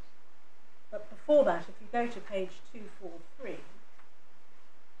minute. But before that, if you go to page 243,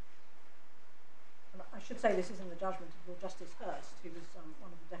 and I should say this is in the judgment of Lord Justice Hurst, who was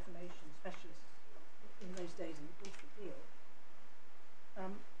one of the defamation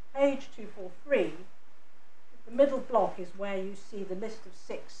page 243, the middle block is where you see the list of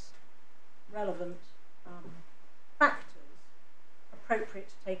 6 relevant factors appropriate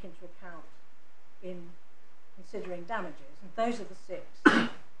to take into account in considering damages, and those are the 6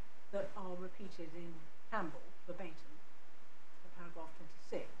 that are repeated in Campbell verbatim, for paragraph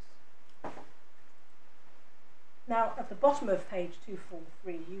 26. Now, at the bottom of page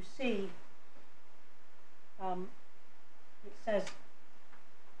 243, you see it says,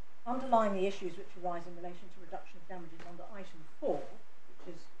 underlying the issues which arise in relation to reduction of damages under item 4,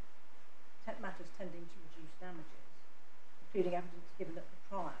 which is matters tending to reduce damages, including evidence given at the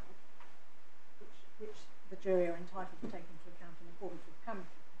trial, which the jury are entitled to take into account in accordance with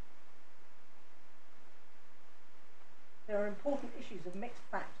Chamberlain. There are important issues of mixed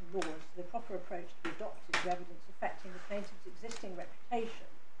fact and law as to the proper approach to be adopted to evidence affecting the plaintiff's existing reputation.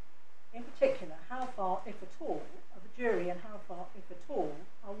 In particular, how far, if at all, of a jury and how far, if at all,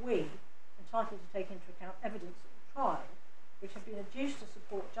 are we entitled to take into account evidence at the trial which have been adduced to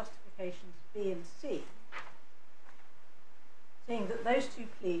support justifications B and C, seeing that those 2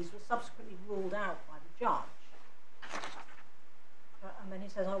 pleas were subsequently ruled out by the judge. And then he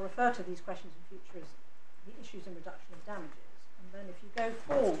says, I'll refer to these questions in future as the issues in reduction of damages. And then if you go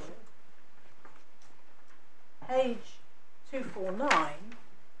forward, page 249,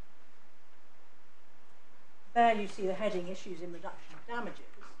 there you see the heading issues in reduction of damages.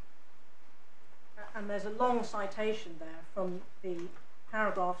 And there's a long citation there from the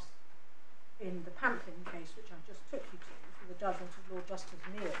paragraphs in the Chamberlain case, which I just took you to, for the judgment of Lord Justice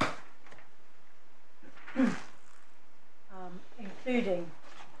Neal, including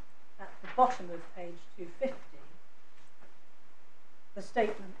at the bottom of page 250, the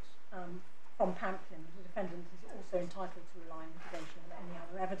statement from Chamberlain that the defendant is also entitled to rely on mitigation and any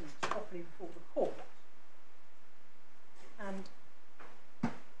other evidence properly before the court. And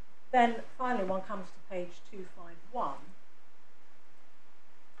then finally one comes to page 251,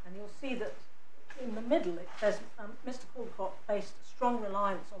 and you'll see that in the middle it says Mr. Caldecott placed strong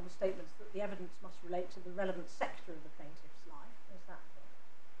reliance on the statements that the evidence must relate to the relevant sector of the plaintiff's life. There's that bit.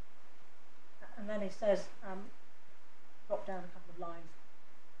 And then he says, drop down a couple of lines,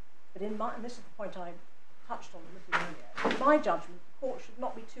 but in my, and this is the point I touched on a little earlier, in my judgment the court should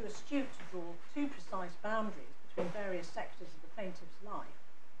not be too astute to draw too precise boundaries between various sectors of the plaintiff's life,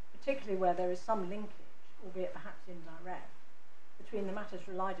 particularly where there is some linkage, albeit perhaps indirect, between the matters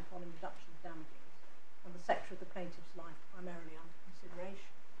relied upon in reduction of damages and the sector of the plaintiff's life primarily under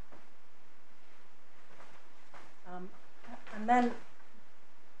consideration. And then,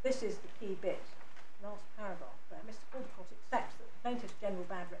 this is the key bit, last paragraph there. Mr. Caldecott accepts that the plaintiff's general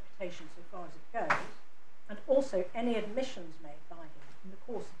bad reputation so far as it goes, and also any admissions made by him in the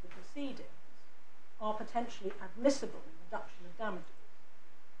course of the proceedings, are potentially admissible in reduction of damages,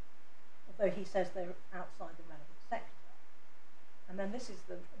 although he says they're outside the relevant sector. And then this is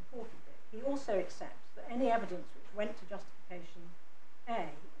the important bit. He also accepts that any evidence which went to justification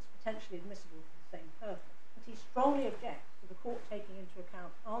A is potentially admissible for the same purpose, but he strongly objects to the court taking into account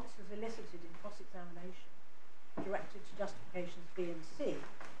answers elicited in cross-examination directed to justifications B and C,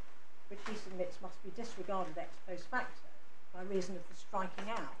 which he submits must be disregarded ex post facto by reason of the striking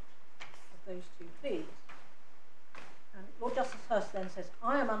out of those 2 pleas. And Lord Justice Hurst then says,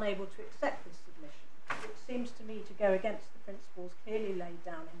 I am unable to accept this submission, which seems to me to go against the principles clearly laid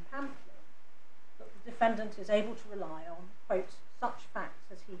down in Pamphlet, that the defendant is able to rely on, quote, such facts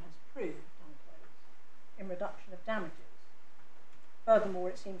as he has proved, unquote, in reduction of damages. Furthermore,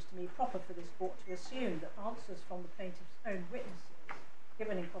 it seems to me proper for this court to assume that answers from the plaintiff's own witnesses,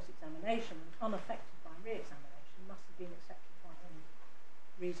 given in cross-examination and unaffected by re-examination, must have been accepted by any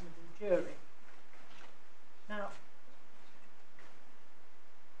reasonable jury. Now,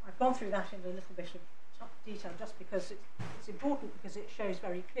 I've gone through that in a little bit of detail just because it's important, because it shows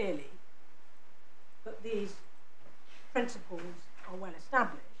very clearly that these principles are well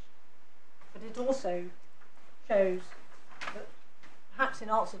established, but it also shows that, perhaps in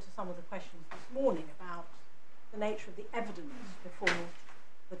answer to some of the questions this morning about the nature of the evidence before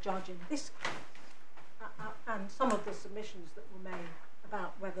the judge in this case, and some of the submissions that were made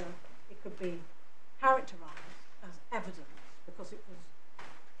about whether it could be characterised as evidence, because it was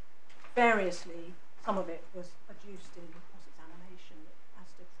variously, some of it was adduced in cross-examination as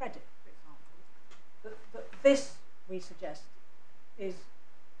to credit, for example. But this, we suggest, is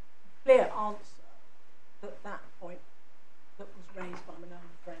a clear answer that that point that was raised by my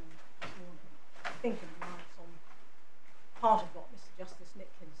own friend this morning, I think in reliance on part of what Mr. Justice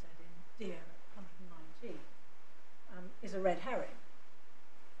Nicklin said in Deere at 119, is a red herring,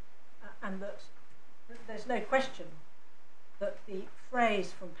 and that there's no question that the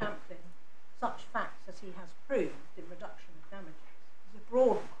phrase from Pamplin, such facts as he has proved in reduction of damages, is a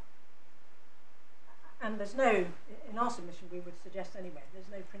broad one. And there's no, in our submission we would suggest anyway, there's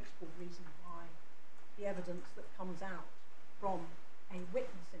no principled reason why the evidence that comes out from a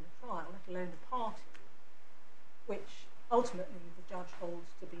witness in a trial, let alone a party, which ultimately the judge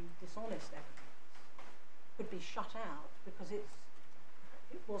holds to be dishonest evidence, could be shut out because it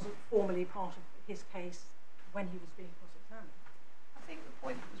wasn't formally part of his case when he was being cross-examined. I think the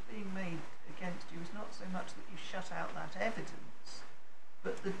point that was being made against you is not so much that you shut out that evidence,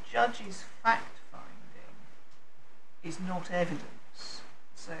 but the judge's fact-finding is not evidence.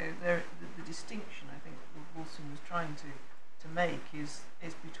 So the distinction I think that Wilson was trying to make is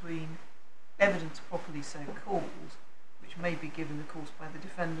between evidence properly so called, which may be given of course by the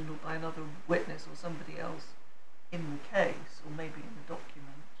defendant or by another witness or somebody else in the case, or maybe in the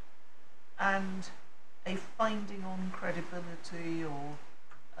document, and a finding on credibility or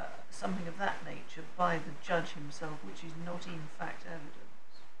something of that nature by the judge himself, which is not in fact evidence.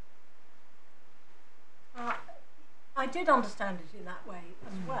 I did understand it in that way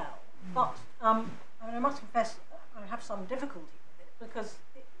as well, but I mean, I must confess I have some difficulty with it, because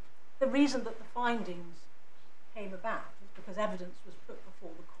the reason that the findings came about is because evidence was put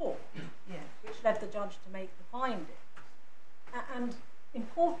before the court, which led the judge to make the findings. And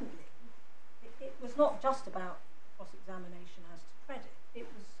importantly, it was not just about cross-examination as to credit. It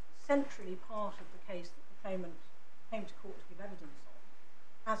was centrally part of the case that the claimant came to court to give evidence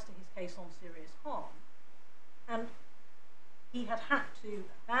on, as to his case on serious harm. And he had to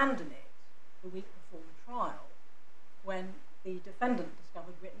abandon it the week before the trial when the defendant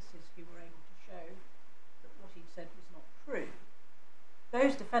discovered witnesses who were able to show that what he'd said was not true.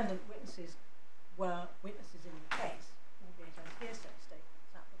 Those defendant witnesses were witnesses in the case, albeit as hearsay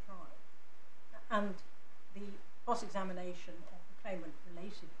statements at the trial. And the cross-examination of the claimant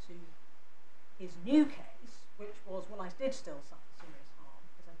related to his new case, which was, well, I did still suffer serious harm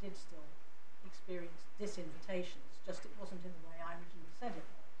because I did still experience disinvitations, just it wasn't in the way I originally said it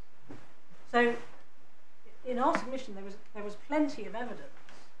was. So in our submission there was plenty of evidence,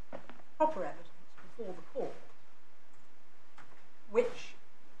 proper evidence, before the court, which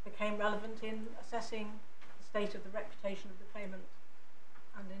became relevant in assessing the state of the reputation of the claimant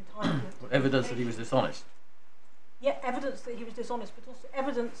and entitlement to evidence that he was dishonest. Yeah, evidence that he was dishonest, but also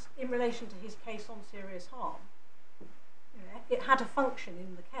evidence in relation to his case on serious harm. You know, it had a function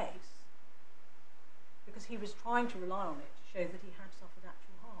in the case because he was trying to rely on it to show that he had suffered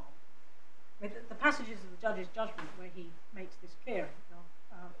actual harm. With the passages of the judge's judgment where he makes this clear,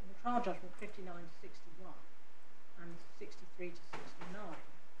 in the trial judgment 59 to 61 and 63 to 69, I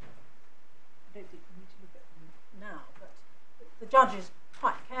don't think we need to look at them now, but the judge is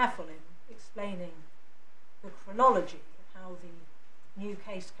quite careful in explaining the chronology of how the new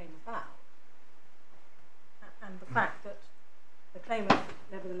case came about and the fact that the claimant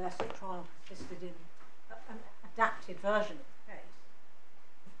nevertheless at trial persisted in an adapted version of the case.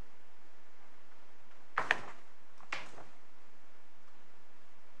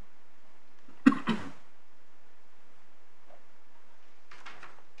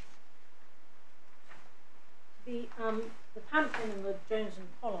 The Pamplin and the Jones and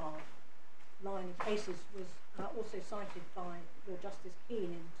Pollard line of cases was also cited by Lord Justice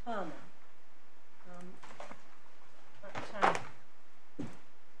Keane in Turner. At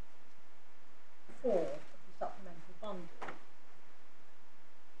 4 of the supplemental bundle,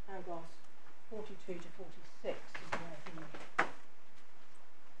 paragraphs 42 to 46 is where he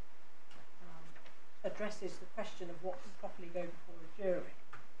addresses the question of what can properly go before a jury.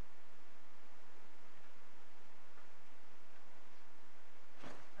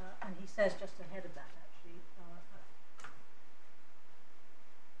 And he says just ahead of that, actually,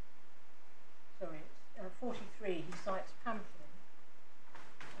 sorry, 43, he cites Pamplin,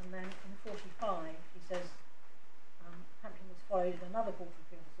 and then in 45 he says Pamplin was followed in another Court of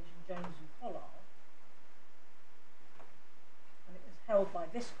Appeal decision, Jones and Pollard, and it was held by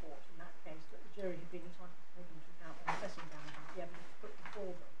this court in that case that the jury had been entitled to take into account when assessing damages the evidence put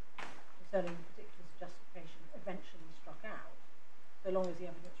before them concerning the particulars of justification eventually struck out, so long as the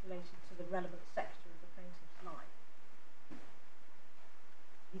evidence related to the relevant sector of the plaintiff's life.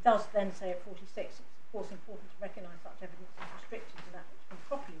 He does then say at 46, it's of course important to recognise such evidence as restricted to that which can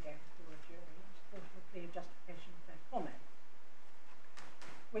properly go before a jury in support of a plea of justification of their comment,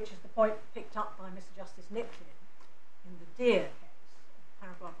 which is the point picked up by Mr. Justice Nicklin in the Deere case,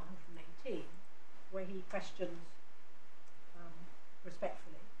 paragraph 118, where he questions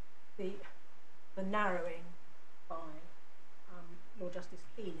respectfully the narrowing by Lord Justice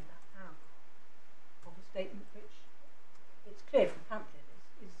Keane in that paragraph of a statement which it's clear from pamphlet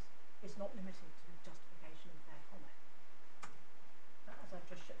is not limited to justification and fair comment, as I've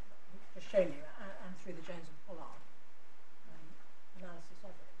just shown you, and through the Jones and Pollard analysis of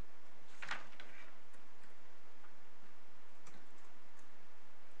it.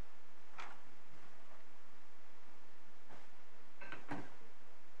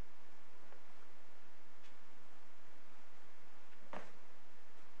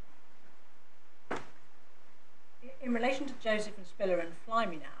 In relation to Joseph and Spiller and Fly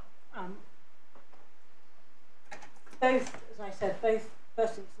Me Now, both, as I said, both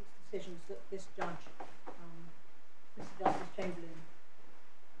first instance decisions that this judge, Mr. Justice Chamberlain,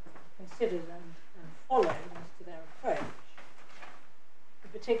 considered and followed as to their approach, in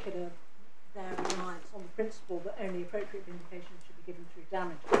particular their reliance on the principle that only appropriate vindication should be given through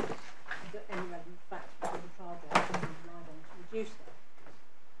damages, and that any relevant facts before the trial judge can be relied on to reduce damages.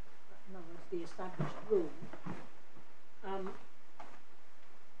 In other words, the established rule.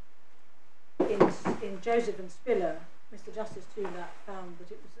 In Joseph and Spiller, Mr. Justice Tulak found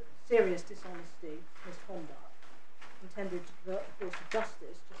that it was a serious dishonesty, misconduct, intended to pervert the course of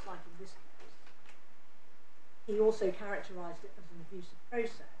justice, just like in this case. He also characterised it as an abusive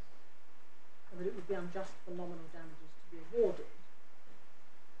process, and that it would be unjust for nominal damages to be awarded.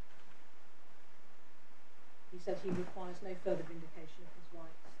 He said he requires no further vindication of his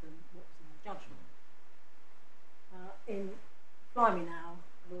rights than what was in the judgment. In Fly Me Now,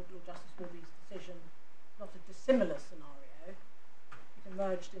 Lord Justice Warby's decision, not a dissimilar scenario. It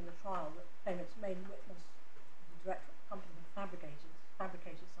emerged in the trial that Claimant's main witness, the director of the company, had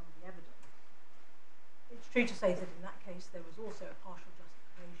fabricated some of the evidence. It's true to say that in that case there was also a partial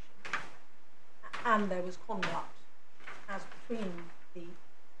justification, and there was conduct as between the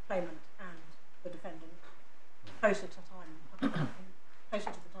claimant and the defendant closer to the time of the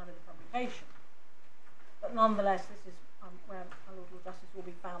publication. But nonetheless, this is where Lord Justice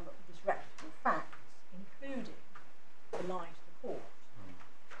Warby found that the disreputable facts, including the lie to the court,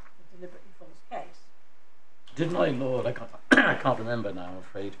 the deliberately false case. Did my lord, I can't remember now, I'm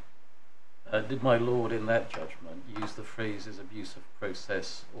afraid, did my lord in that judgment use the phrases abuse of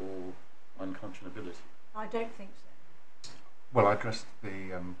process or unconscionability? I don't think so. Well, I addressed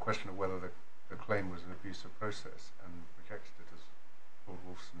the question of whether the claim was an abuse of process and rejected it, as Lord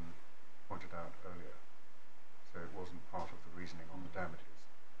Wolfson pointed out earlier. So it wasn't part of the reasoning on the damages.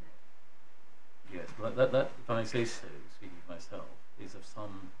 Yes, but that, if I may say so, speaking for myself, is of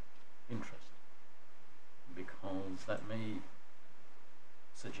some interest, because that may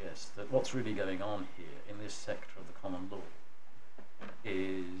suggest that what's really going on here in this sector of the common law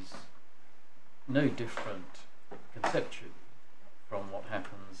is no different conceptually from what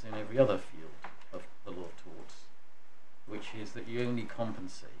happens in every other field of the law of torts, which is that you only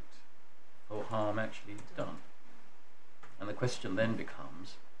compensate for harm actually done. And the question then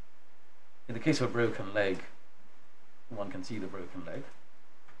becomes, in the case of a broken leg, one can see the broken leg.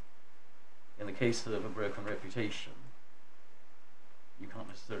 In the case of a broken reputation, you can't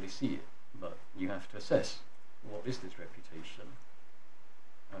necessarily see it, but you have to assess, what is this reputation?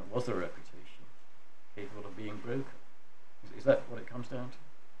 Was the reputation capable of being broken? Is that what it comes down to?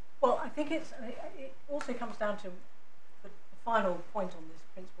 Well, I think it also comes down to the final point on this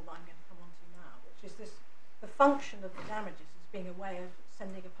principle that I'm going to come on to now, which is this. The function of the damages as being a way of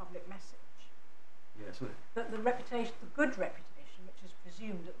sending a public message. Yes. That the reputation, the good reputation, which is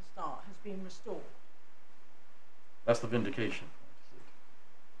presumed at the start, has been restored. That's the vindication point, is it?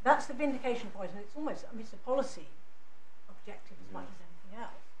 That's the vindication point, and it's almost, I mean, it's a policy objective as much as anything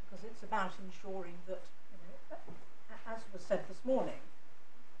else, because it's about ensuring that, you know, as was said this morning,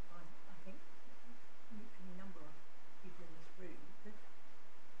 I think any number of people in this room,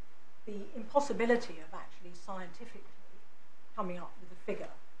 the impossibility of actually scientifically coming up with a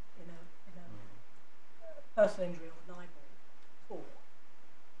figure in a personal injury or libel tort,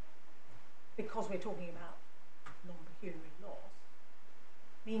 because we're talking about non-pecuniary loss,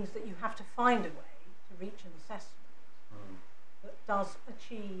 means that you have to find a way to reach an assessment that does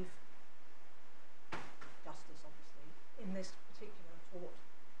achieve justice, obviously, in this particular tort,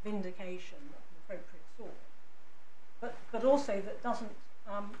 vindication of an appropriate sort, but also that doesn't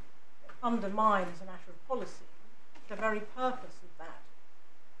undermine, as a matter of policy, the very purpose of that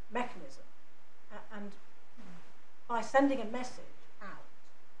mechanism. And by sending a message out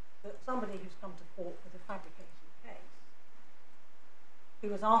that somebody who's come to court with a fabricated case, who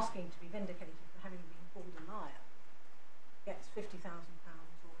was asking to be vindicated for having been called a liar, gets £50,000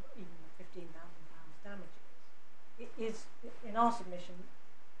 or even £15,000 damages, it is, in our submission,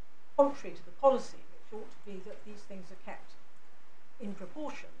 contrary to the policy, which ought to be that these things are kept in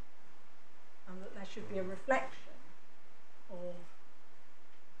proportion, and that there should be a reflection of,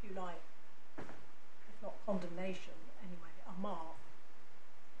 if you like, if not condemnation, anyway, a mark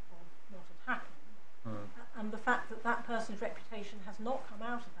of what had happened, and the fact that that person's reputation has not come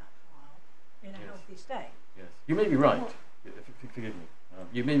out of that trial in a healthy state. Yes, you may be right. Forgive me.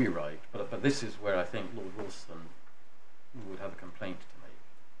 You may be right, but this is where I think Lord Wilson would have a complaint to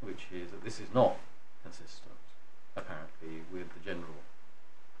make, which is that this is not consistent, apparently, with the general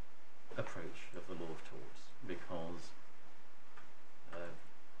approach of the law of torts, because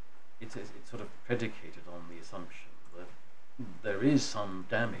it's sort of predicated on the assumption that there is some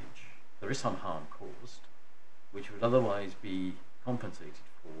damage, there is some harm caused, which would otherwise be compensated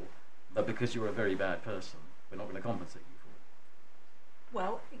for, but because you're a very bad person, we're not going to compensate you for it.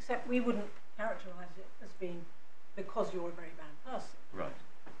 Well, except we wouldn't characterise it as being because you're a very bad person. Right.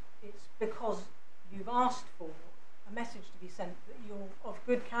 It's because you've asked for a message to be sent that you're of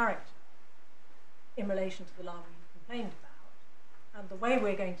good character in relation to the libel you've complained about, and the way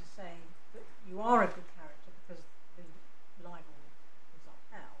we're going to say that you are a good character because the libel is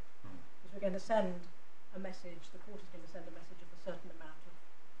upheld is we're going to send a message, the court is going to send a message of a certain amount of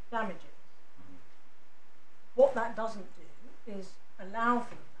damages. What that doesn't do is allow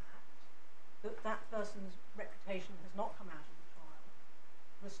for the fact that that person's reputation has not come out of the trial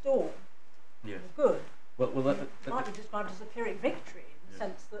restored or good. Well, that might be described as a Pyrrhic victory in the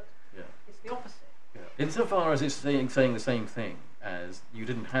sense that it's the opposite. Yeah. Insofar as it's saying the same thing as you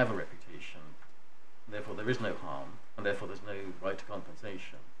didn't have a reputation, therefore there is no harm, and therefore there's no right to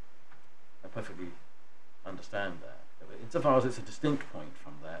compensation. I perfectly understand that. But insofar as it's a distinct point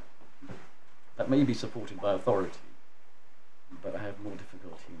from that, that may be supported by authority, but I have more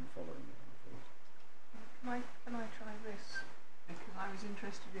difficulty in following it. Can I try this? Because I was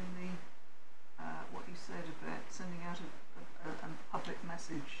interested in the what you said about sending out a public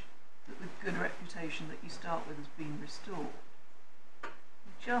message that the good reputation that you start with has been restored.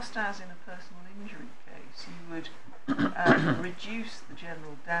 Just as in a personal injury case, you would reduce the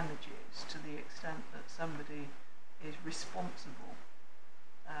general damages to the extent that somebody is responsible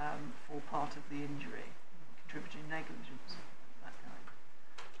for part of the injury, contributing negligence, that kind.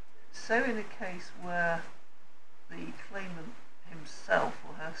 So in a case where the claimant himself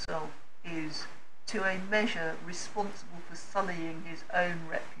or herself is to a measure responsible for sullying his own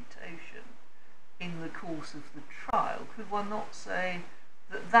reputation in the course of the trial, could one not say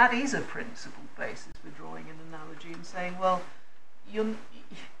that that is a principled basis for drawing an analogy and saying, well,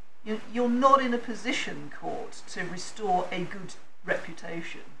 you're not in a position, court, to restore a good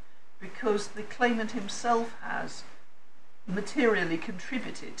reputation because the claimant himself has materially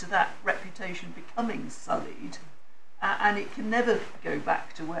contributed to that reputation becoming sullied, and it can never go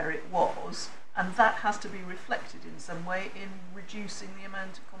back to where it was, and that has to be reflected in some way in reducing the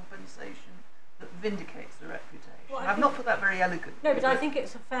amount of compensation that vindicates the reputation. Well, I've not put that very elegantly. No, but I think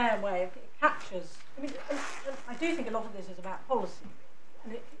it's a fair way. It captures. I mean, and I do think a lot of this is about policy,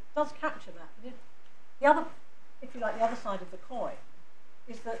 and it does capture that. But the other, if you like, the other side of the coin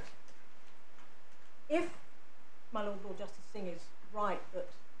is that if my Lord Justice Singh is right that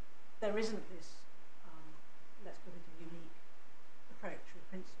there isn't this, let's call it a unique approach or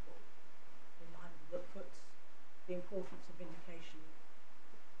principle in libel that puts the importance of vindication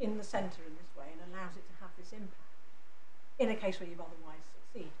in the centre in this way and allows it to have this impact in a case where you've otherwise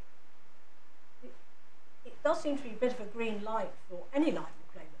succeeded. It does seem to be a bit of a green light for any libel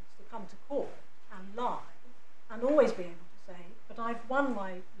claimants to come to court and lie and always be able to say, but I've won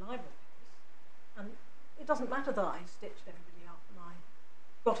my libel case, and it doesn't matter that I stitched everybody up and I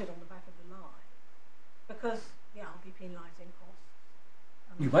got it on the back of the lie, because, I'll be penalising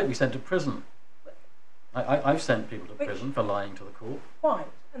costs. You might be sent to prison. I've sent people to prison for lying to the court. Quite,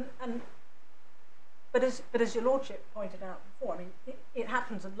 but as your lordship pointed out before, I mean, it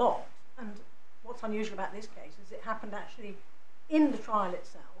happens a lot, and what's unusual about this case is it happened actually in the trial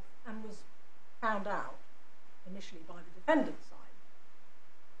itself and was found out initially by the defendant's side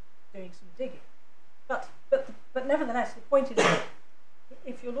doing some digging. But nevertheless, the point is that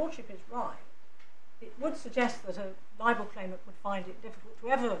if your lordship is right, it would suggest that a libel claimant would find it difficult to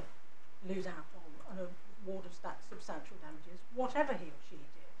ever lose out on an award of substantial damages, whatever he or she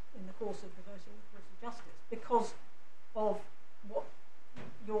did in the course of reversing the course of justice, because of what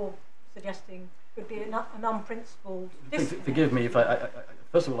you're suggesting could be an unprincipled discipline. Forgive me if I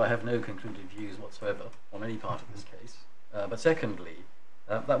first of all, I have no concluded views whatsoever on any part of this case. But secondly,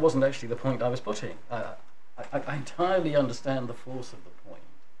 that wasn't actually the point I was putting. I entirely understand the force of the point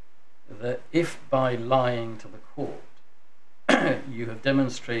that if by lying to the court you have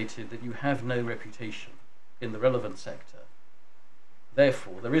demonstrated that you have no reputation in the relevant sector,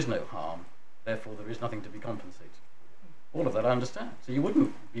 therefore there is no harm, therefore there is nothing to be compensated for. All of that I understand. So you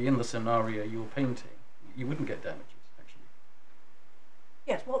wouldn't be in the scenario you're painting. You wouldn't get damages, actually.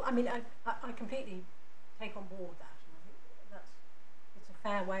 Yes, well, I mean, I completely take on board that, and I think it's a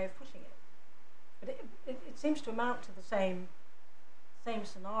fair way of putting it. But it seems to amount to the same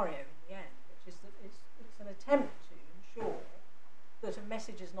scenario in the end, which is that it's an attempt to ensure that a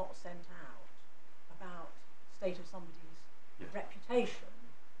message is not sent out about the state of somebody's reputation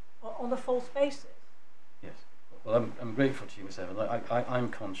on a false basis. Yes. Well, I'm grateful to you, Miss Evans. I'm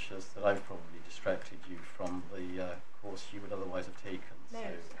conscious that I've probably distracted you from the course you would otherwise have taken. No,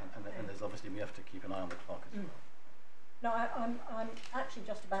 and there's obviously, we have to keep an eye on the clock as well. No, I'm actually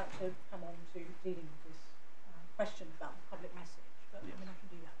just about to come on to dealing with this question about the public message, but I mean, I can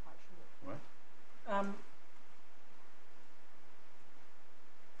do that quite shortly. Right.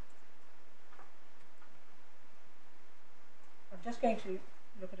 I'm just going to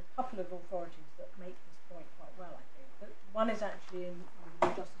look at a couple of authorities that make this point quite well, I think. One is actually in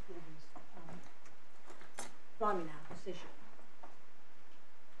Justice Warby's Blimey Now decision,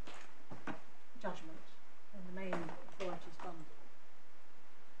 judgment, in the main authorities bundle,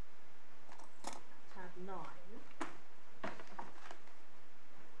 tab 9.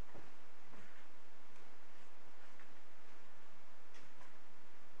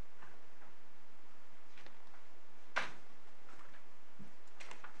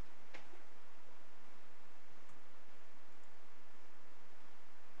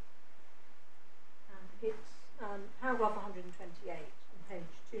 It's paragraph 128 on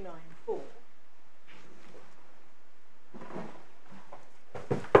page 294.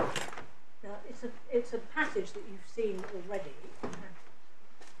 Now, it's a passage that you've seen already,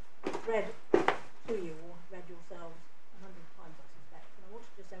 read to you or read yourselves a number of times, I suspect, and I want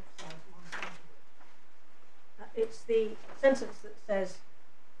to just emphasise one part of it. It's the sentence that says,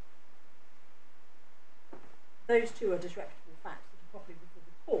 those two are disreputable facts that are properly before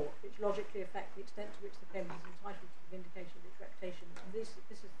the court, which logically affect the extent to which the claimant is entitled to the vindication of its reputation, and this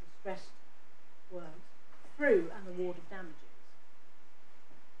is the stressed words, through an award of damages.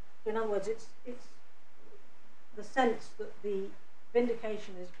 So in other words, it's the sense that the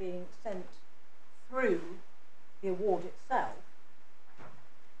vindication is being sent through the award itself,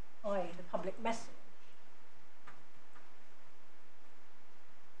 i.e. the public message,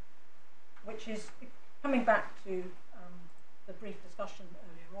 which is coming back to the brief discussion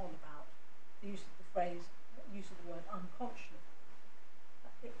earlier on about the use of the phrase, use of the word unconscionable.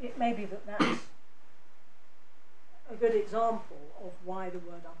 It may be that that's a good example of why the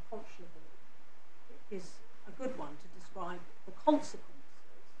word unconscionable is a good one to describe the consequences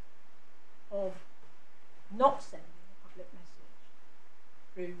of not sending a public message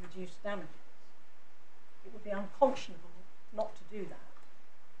through reduced damages. It would be unconscionable not to do that,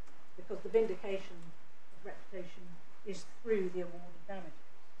 because the vindication of reputation is through the award of damages.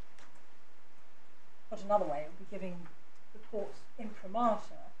 Put another way, it would be giving the court's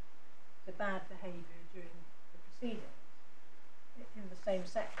imprimatur to bad behaviour during the proceedings in the same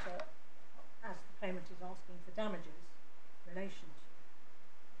sector as the claimant is asking for damages in relation to.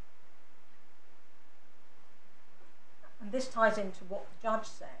 And this ties into what the judge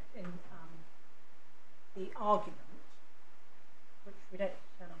said in the argument, which we don't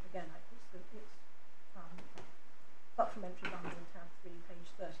turn up again. It's supplementary bundle tab 3, page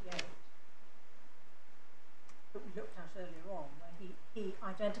 38, that we looked at earlier on, where he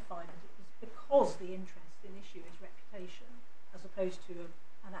identified that it was because the interest in issue is reputation, as opposed to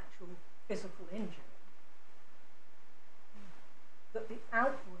an actual physical injury, that the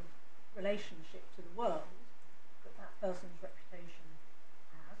outward relationship to the world that that person's reputation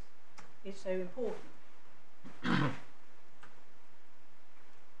has is so important.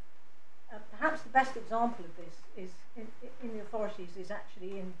 Perhaps the best example of this is in the authorities is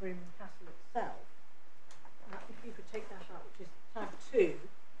actually in Broome and Castle itself. If you could take that out, which is tab 2,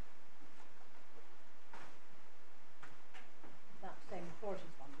 that same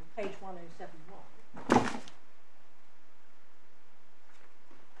authorities bundle, page 1071.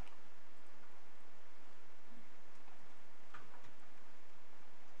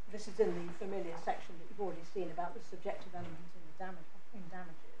 This is in the familiar section that you've already seen about the subjective element in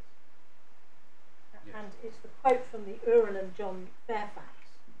damages. Yes. And it's the quote from the Uren and John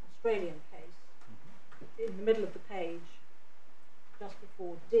Fairfax Australian case in the middle of the page, just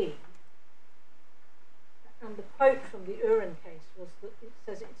before D. And the quote from the Uren case was that it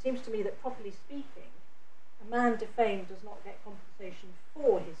says, "It seems to me that properly speaking, a man defamed does not get compensation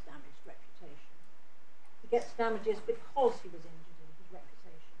for his damaged reputation. He gets damages because he was injured in his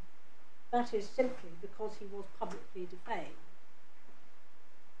reputation. That is simply because he was publicly defamed.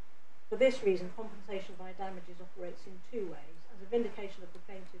 For this reason, compensation by damages operates in two ways: as a vindication of the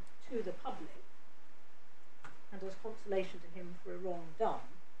plaintiff to the public, and as consolation to him for a wrong done.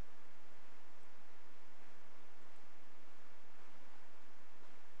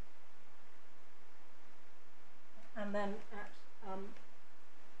 And then at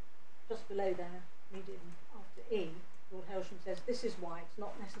just below there, medium after E, Lord Hailsham says, this is why it's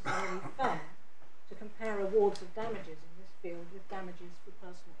not necessarily fair to compare awards of damages in this field with damages for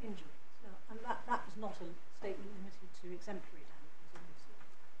personal injuries. Now, and that was not a statement limited to exemplary damages, obviously,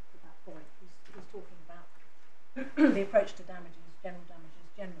 at that point. He's talking about the approach to damages, general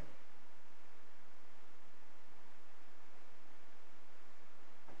damages generally.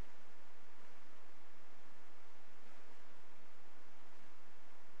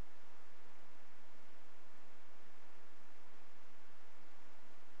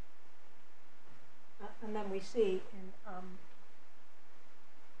 And then we see in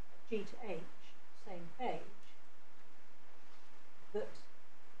G to H, same page, that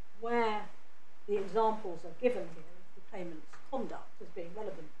where the examples are given here of the claimant's conduct as being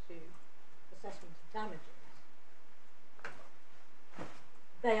relevant to assessment of damages,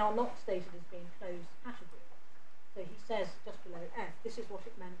 they are not stated as being closed categories. So he says just below F, this is what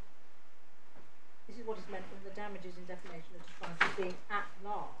it meant. This is what is meant when the damages in defamation are described as being at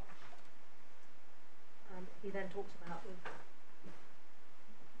large. And he then talks about the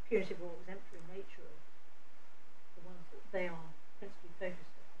punitive or exemplary nature of the ones that they are principally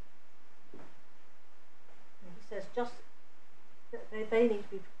focused on. And he says just that they need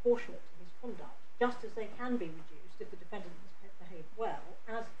to be proportionate to his conduct, just as they can be reduced if the defendant has behaved well,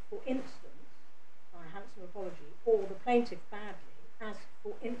 as for instance, by a handsome apology, or the plaintiff badly, as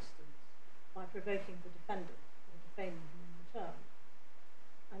for instance, by provoking the defendant or defaming him in return.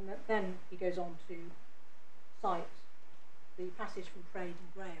 And then he goes on to cite the passage from Praed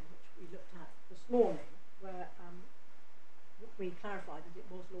and Graham, which we looked at this morning, where we clarified that it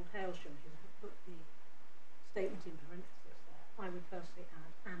was Lord Hailsham who had put the statement in parentheses there. I would personally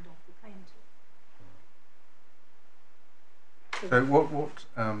add, and of the plaintiff. So what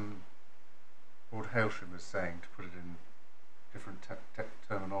Lord Hailsham is saying, to put it in different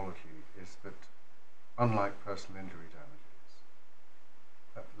terminology, is that unlike personal injury damages,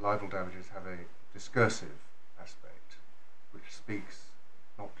 libel damages have a discursive aspect which speaks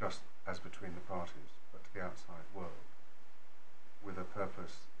not just as between the parties but to the outside world, with a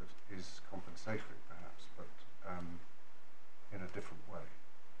purpose that is compensatory perhaps, but in a different way.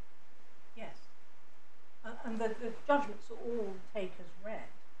 Yes. And the judgments are all take as read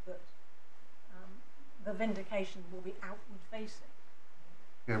that the vindication will be outward facing.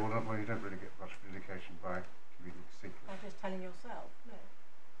 Yeah, well, you don't really get much vindication by keeping secret. By just telling yourself, no.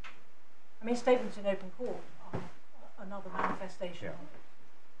 I mean, statements in open court are another manifestation of it.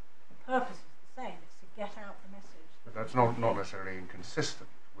 The purpose is the same, it's to get out the message. But that's not necessarily inconsistent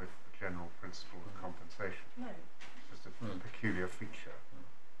with the general principle of compensation. No. It's just a peculiar feature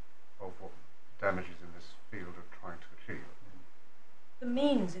of what damages in this field are trying to achieve. The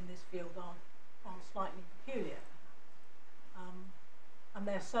means in this field are slightly peculiar, and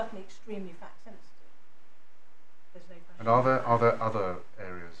they're certainly extremely fact sensitive. There's no question. And are there other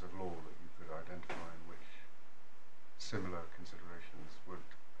areas of law that you could identify in which similar considerations would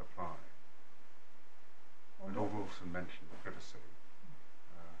apply? And Lord Wolfson mentioned privacy.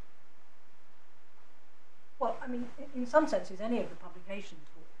 Well, I mean, in some senses, any of the publication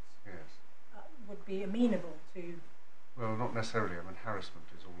torts Yes. Would be amenable to. Well, not necessarily. I mean, harassment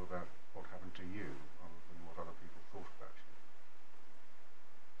is all about what happened to you rather than what other people thought about you.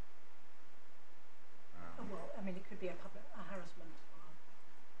 Well, I mean, it could be a harassment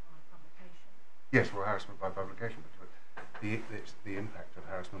by publication. Yes, well, harassment by publication, but the impact of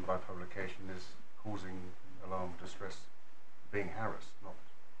harassment by publication is causing alarm, distress, being harassed, not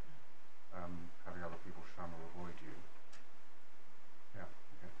having other people shun or avoid you. Yeah.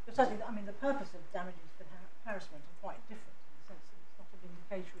 Okay. But certainly, I mean, the purpose of damages for harassment are quite different in the sense that it's not a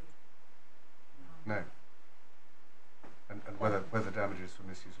vindicatory. No. And whether damages for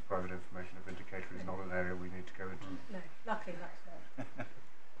misuse of private information are vindicatory is not an area we need to go into. No, luckily that's not.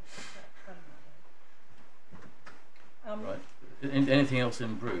 Right. Anything else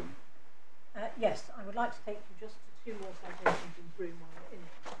in Broome? Yes, I would like to take you just to two more citations in Broome while we're in it.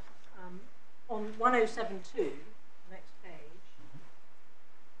 On 1072, next page,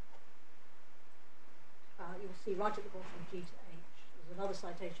 you'll see right at the bottom of G to H, there's another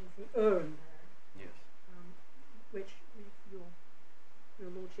citation from Ehrenberg. Yes. Which your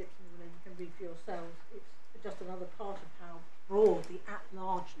lordships and you can read for yourselves. It's just another part of how broad the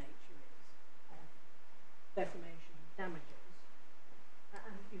at-large nature is of defamation damages.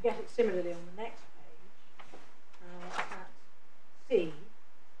 And you get it similarly on the next page at C,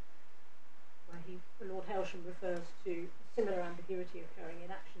 where Lord Hailsham refers to similar ambiguity occurring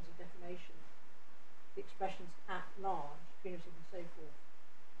in actions of defamation. The expressions at large, punitive and so forth,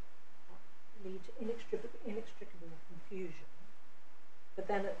 lead to inextricable confusion. But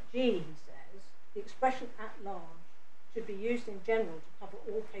then at G, he says, the expression at large should be used in general to cover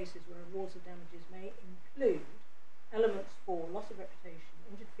all cases where awards of damages may include elements for loss of reputation,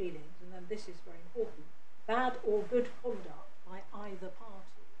 injured feelings, and then this is very important, bad or good conduct by either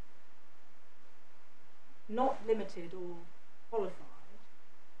party, not limited or qualified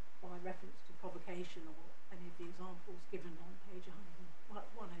by reference to provocation or any of the examples given on page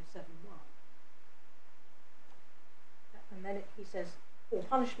 1071. And then he says, or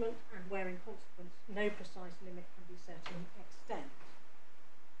punishment, and where in consequence no precise limit can be set in extent.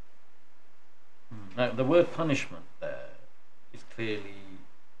 Now, the word punishment there is clearly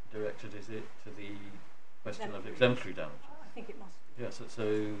directed, is it, to the question of exemplary damages? I think it must be. Yes,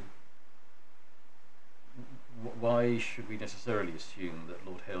 so why should we necessarily assume that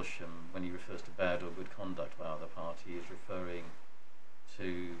Lord Hailsham, when he refers to bad or good conduct by either party, is referring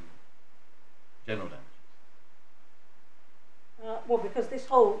to general damages? Well, because this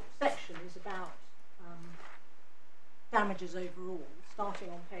whole section is about damages overall, starting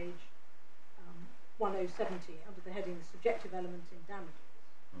on page 1070 under the heading subjective element in damages.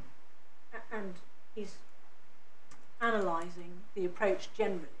 And he's analysing the approach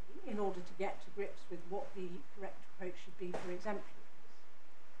generally in order to get to grips with what the correct approach should be for exemplaries.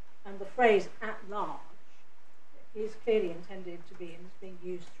 And the phrase at large is clearly intended to be, and is being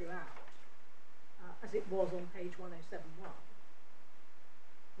used throughout, as it was on page 1071.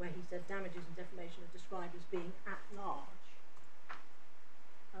 Where he said damages and defamation are described as being at large.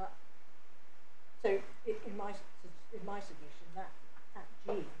 So in my submission, that at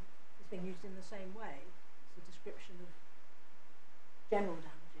G is being used in the same way. It's a description of general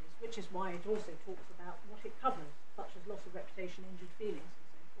damages, which is why it also talks about what it covers, such as loss of reputation, injured feelings,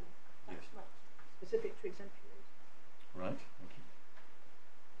 and so forth. That's not specific to exemplaries. Right, thank you.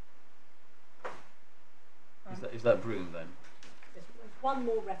 Is that Broome then? There's one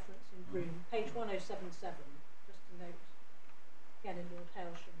more reference in Broome, page 1077, just to note, again in Lord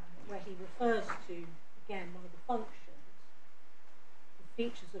Hailsham, where he refers to, again, one of the functions, the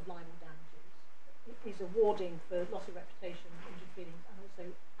features of libel damages, is awarding for loss of reputation, injured feelings, and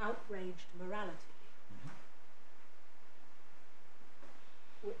also outraged morality,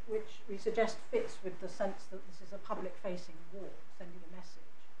 which we suggest fits with the sense that this is a public-facing award, sending a message.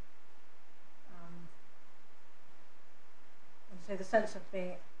 And so the sense of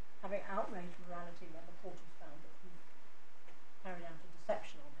having outraged morality when the court has found that he carried out a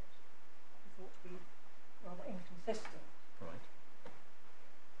deception on it, we thought to be rather inconsistent. Right.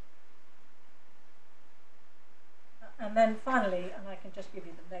 And then finally, and I can just give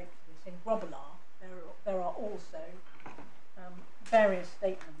you the note for this, in Grobbelaar there are also various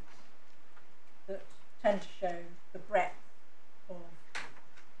statements that tend to show the breadth of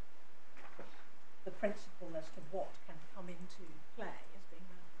the principle as to what can come into play as being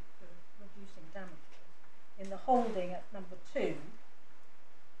relevant for reducing damages. In the holding at number 2, in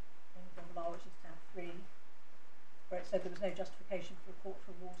Grobbelaar, which is tab 3, where it said there was no justification for a court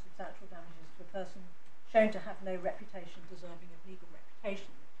to award substantial damages to a person shown to have no reputation deserving of legal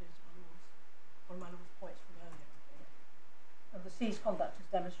reputation, which is one of my Lord's points from earlier. And the C's conduct has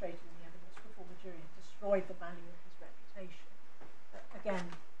demonstrated in the evidence before the jury has destroyed the value of his reputation. Again,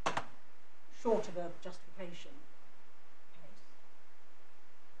 short of a justification case.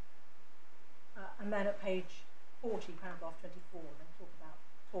 And then at page 40, paragraph 24, they talk about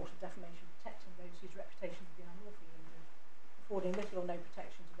tort of defamation protecting those whose reputations have been unlawfully injured, affording little or no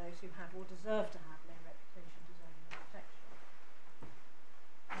protection to those who have or deserve to have no reputation deserving of protection.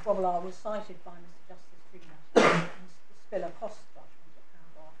 Grobbelaar was cited by Mr. Justice Freeman in the Spiller Cost judgment at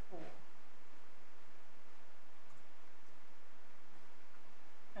paragraph 4.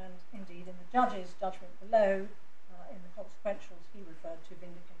 And indeed, in the judge's judgment below, in the consequentials, he referred to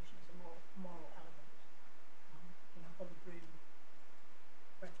vindication as a moral element. On the Broome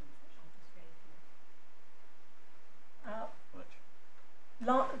reference, which I just gave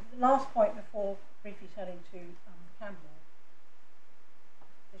you. Last point before briefly turning to Campbell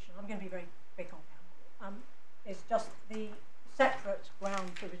position, I'm going to be very quick on Campbell, is just the separate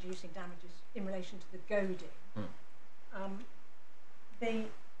ground for reducing damages in relation to the goading. The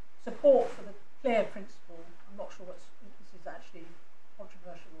support for the clear principle, I'm not sure this is actually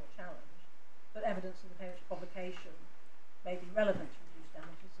controversial or challenged, but evidence of the parent's provocation may be relevant to reduce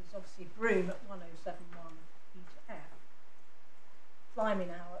damages is obviously Broome at 1071 E to F. Fly me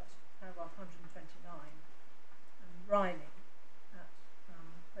now at paragraph 129, and Riley at,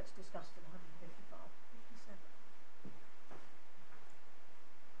 let's discuss it 155 to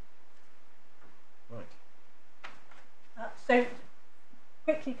 57. Right. So,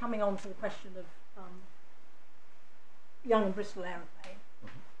 quickly coming on to the question of Young and Bristol aeroplane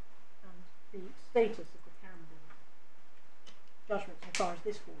and the status of the Campbell judgment as far as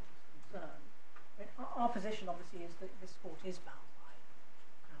this court is concerned. I mean, our position obviously is that this court is bound by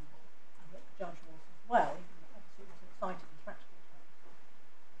Campbell and that the judge was as well, even though obviously it wasn't cited in practical terms.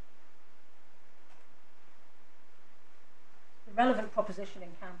 The relevant proposition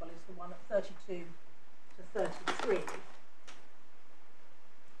in Campbell is the one at 32 to 33.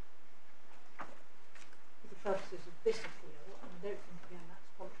 Purposes of this appeal, and I don't think again that's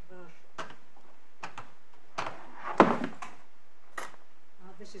controversial.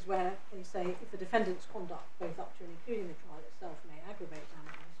 This is where they say if the defendant's conduct, both up to and including the trial itself, may aggravate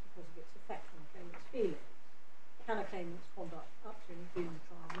damages because of its effect on the claimant's feelings, can a claimant's conduct up to and including the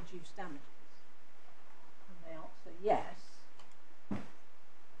trial reduce damages? And they answer yes.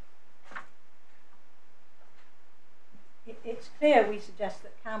 It's clear we suggest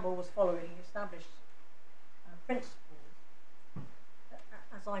that Campbell was following established principles,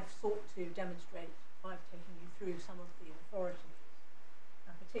 as I've sought to demonstrate by taking you through some of the authorities,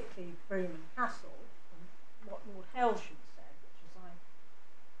 particularly Broome and Castle, and what Lord Hailsham said, which as I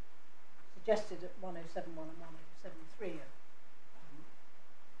suggested at 1071 and 1073 of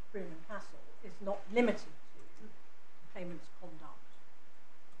Broome and Castle, is not limited to the claimant's conduct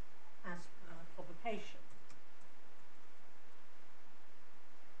as per provocation.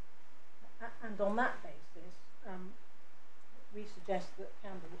 And on that basis, we suggest that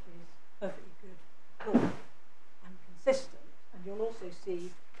Campbell is perfectly good law and consistent, and you'll also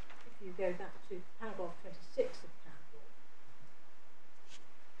see, if you go back to paragraph 26 of Campbell,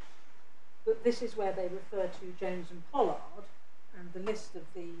 that this is where they refer to Jones and Pollard and the list of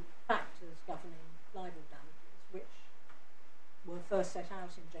the factors governing libel damages, which were first set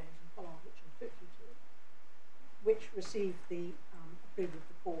out in Jones and Pollard, which I took you to, which received the approval of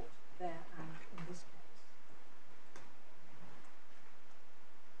the court there and in this case.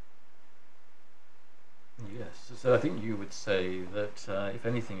 Yes, so I think you would say that if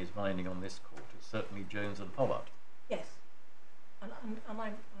anything is binding on this court, it's certainly Jones and Pollard. Yes, and I'm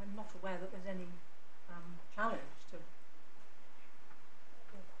not aware that there's any challenge to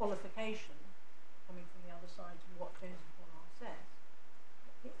or qualification coming from the other side to what Jones and Pollard says.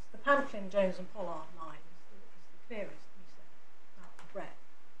 It's the Pamplin Jones and Pollard line is the clearest, we say, about the breadth.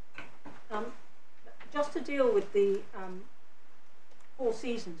 Just to deal with the Four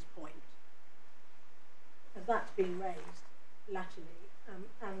Seasons point, as that's been raised latterly,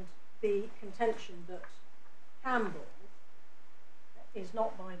 and the contention that Campbell is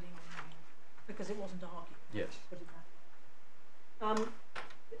not binding on him because it wasn't argued. Yes. Put it that way.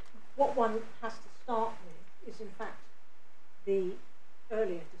 What one has to start with is, in fact, the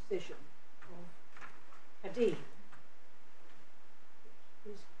earlier decision of Kadim,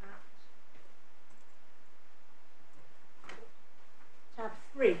 which is at tab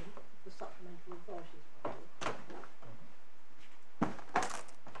 3 of the Supplemental Authorities Bible.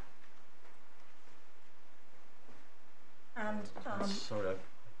 And sorry,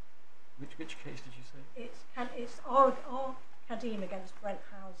 which case did you say? It's our Kadim against Brent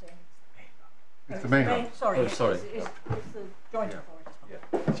Housing. It's the main one. Sorry, oh, sorry. It's the joint authorities. Yeah.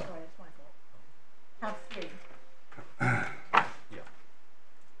 Sorry, it's my fault. Tab 3. Yeah.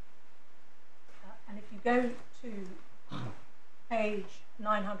 And if you go to page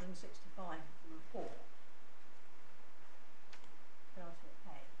 965 of the report, penultimate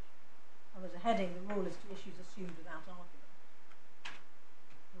page, and there's a heading, the rule is to issues assumed without argument.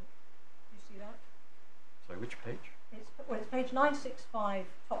 Do you see that? Sorry, which page? It's page 965,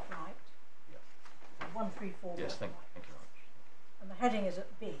 top right. Yeah. 134. Yes, thank right. you very much. And the heading is at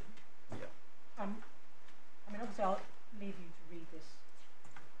B. Yeah. I mean, obviously, I'll leave you to read this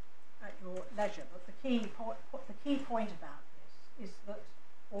at your leisure. But the key point about this is that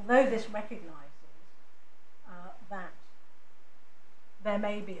although this recognises that there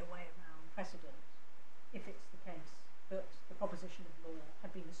may be a way around precedent if it's the case that the proposition of law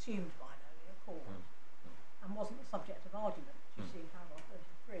had been assumed by an earlier court and wasn't the subject of argument, which you see in paragraph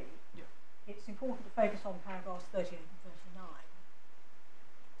 33, yeah. It's important to focus on paragraphs 38 and 39,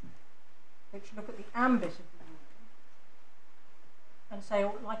 which look at the ambit of the rule and say,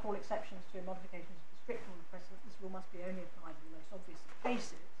 like all exceptions to modifications of the strict rule of precedent, this rule must be only applied in the most obvious of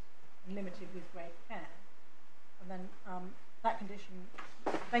cases and limited with great care. And then that condition,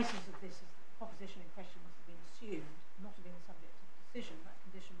 the basis of this is that the proposition in question must have been assumed, not have been the subject of decision, that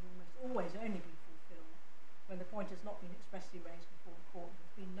condition will almost always only be fulfilled when the point has not been expressly raised before the court and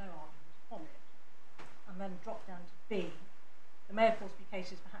there has been no argument upon it. And then drop down to B. There may of course be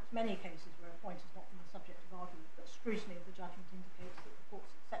cases, perhaps many cases, where a point has not been the subject of argument, but scrutiny of the judgment indicates that the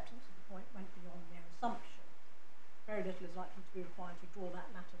court's acceptance of the point went beyond mere assumption. Very little is likely to be required to draw that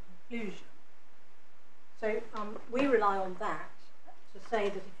latter conclusion. So we rely on that to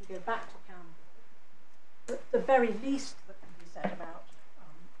say that if you go back to Campbell, the very least that can be said about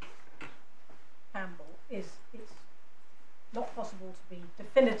Campbell is it's not possible to be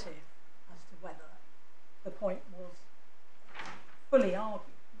definitive as to whether the point was fully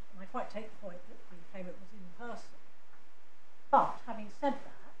argued. And I quite take the point that the claimant was in person. But having said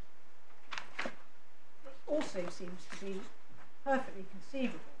that, it also seems to be perfectly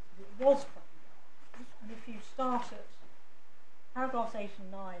conceivable that it was properly argued. And if you start at paragraphs 8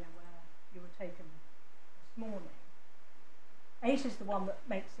 and 9 are where you were taken this morning, 8 is the one that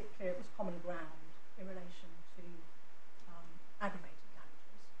makes it clear it was common ground in relation to aggravated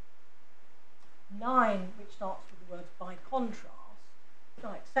damages. 9, which starts with the words by contrast, which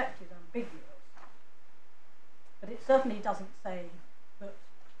I accept is ambiguous, but it certainly doesn't say that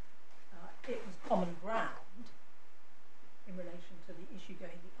it was common ground in relation to the issue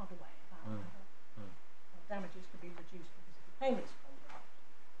going the other way about damages to be reduced because of the claimant's conduct.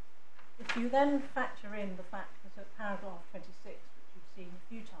 If you then factor in the fact that at paragraph 26, which you've seen a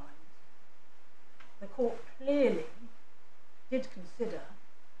few times, the court clearly did consider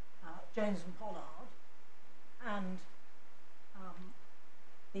Jones and Pollard and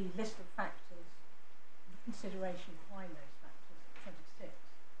the list of factors, the consideration behind those factors at 26.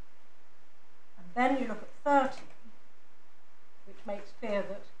 And then you look at 30, which makes clear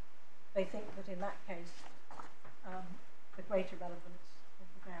that they think that in that case the greater relevance of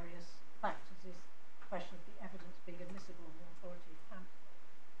the various factors is the question of the evidence being admissible on the authority of Campbell.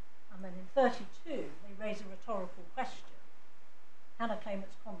 And then in 32, they raise a rhetorical question. Can a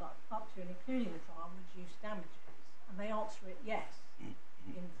claimant's conduct up to and including the trial reduce damages? And they answer it yes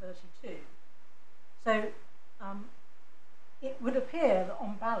in 32. So it would appear that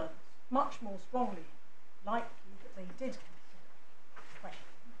on balance, much more strongly likely that they did consider the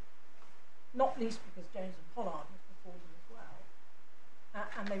question, not least because Jones and Pollard was before them as well,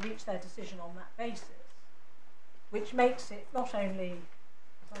 and they reached their decision on that basis, which makes it not only,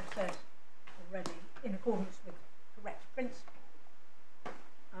 as I've said already, in accordance with correct principle,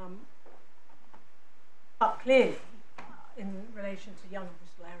 but clearly in relation to Young and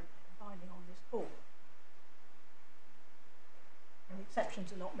Bristol Aeroplane binding on this court, and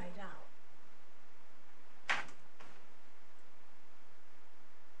exceptions are not made out.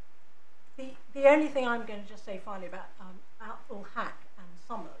 The only thing I'm going to just say finally about Hack and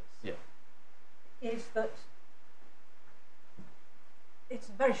Summers is that it's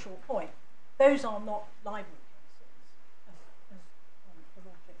a very short point. Those are not libel cases, as the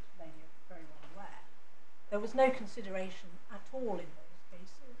law lady is very well aware. There was no consideration at all in those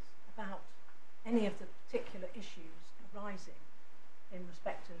cases about any of the particular issues arising in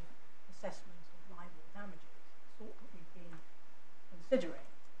respect of assessment of libel damages, the sort that we've been considering.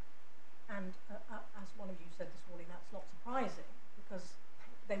 And as one of you said this morning, that's not surprising because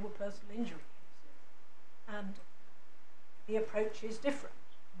they were personal injury cases, and the approach is different.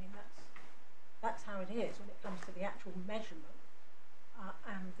 I mean, that's how it is when it comes to the actual measurement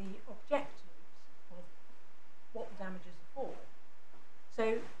and the objectives of what the damages are for.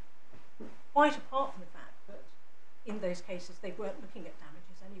 So, quite apart from the fact that in those cases they weren't looking at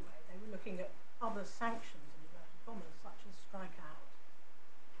damages anyway, they were looking at other sanctions in inverted commas, such as strikeout,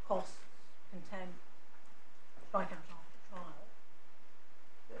 costs, contempt, strikeout after trial.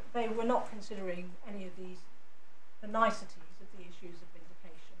 They were not considering any of these, the niceties of the issues of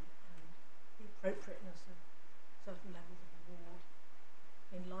vindication and the appropriateness of certain levels of reward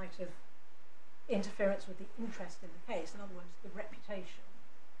in light of interference with the interest in the case. In other words, the reputation,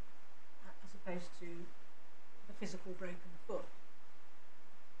 as opposed to the physical broken foot.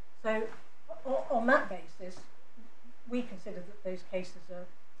 So, on that basis, we consider that those cases are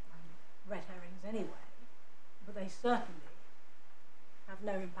red herrings anyway, but they certainly have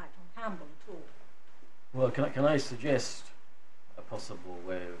no impact on Campbell at all. Well, can I suggest a possible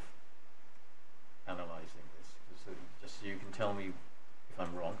way of analysing this, just so you can tell me if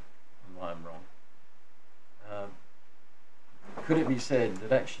I'm wrong and why I'm wrong. Could it be said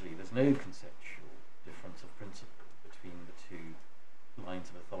that actually there's no conceptual difference of principle between the two lines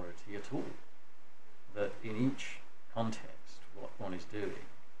of authority at all? That in each context, what one is doing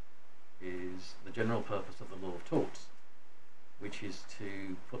is the general purpose of the law of torts, which is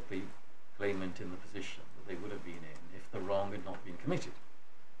to put the claimant in the position that they would have been in if the wrong had not been committed.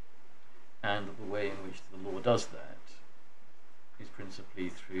 And the way in which the law does that is principally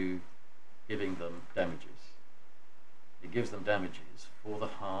through giving them damages. It gives them damages for the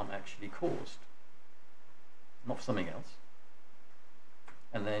harm actually caused, not for something else.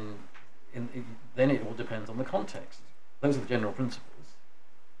 And then it all depends on the context. Those are the general principles,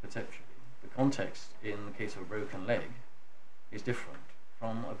 conceptually. The context in the case of a broken leg is different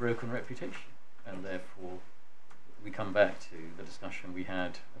from a broken reputation, and therefore we come back to the discussion we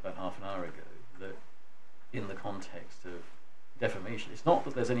had about half an hour ago, that in the context of defamation, it's not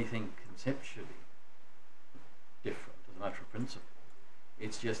that there's anything conceptually different as a matter of principle,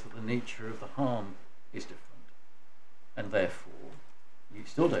 it's just that the nature of the harm is different, and therefore you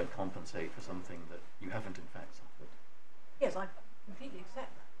still don't compensate for something that you haven't in fact suffered. Yes, I completely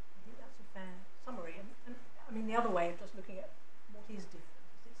accept that. I think that's a fair summary. And I mean, the other way of just looking at what is different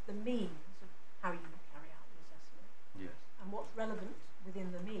is it's the means of how you carry out the assessment. Yes. And what's relevant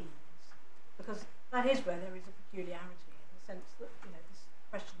within the means. Because that is where there is a peculiarity, in the sense that, you know, this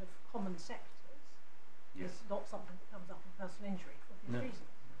question of common sectors is not something that comes up in personal injury for obvious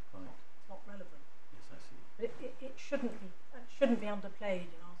reasons. Quite. It's not relevant. Yes, I see. But it shouldn't be underplayed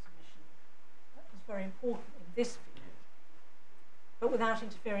in our submission. That was very important in this field, but without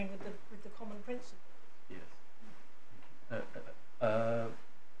interfering with the common principle. Yes.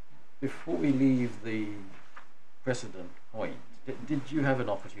 Before we leave the precedent point, did you have an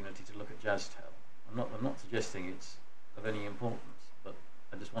opportunity to look at Jazztel? I'm not suggesting it's of any importance, but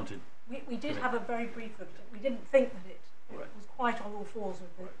I just wanted. We did have a very brief look at it. We didn't think that it Right. was quite on all fours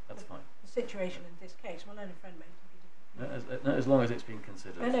with That's fine. the situation in this case. My learned friend made a completely different view. As long as it's been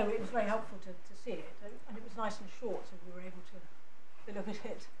considered. No, it was very helpful to see it, and it was nice and short, so we were able to look at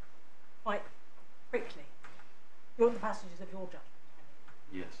it quite quickly. The passages of your judgment, I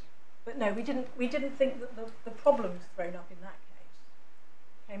mean. Yes. But no, we didn't think that the problems thrown up in that case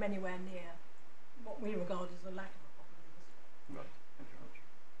came anywhere near what we regard as a lack of a problem in this one. Right. Thank you very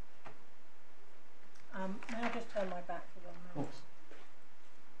much. May I just turn my back for 1 Of moment? course.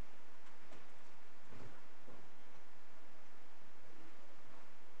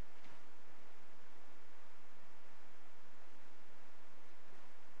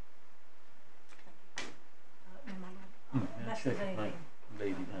 No, my lord. Unless there's anything.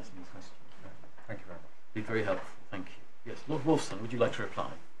 Lady has any questions. Thank you very much. Be very helpful. Thank you. Yes, Lord Wolfson, would you like to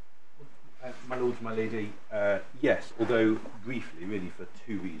reply? My lord, my lady, yes, although briefly, really for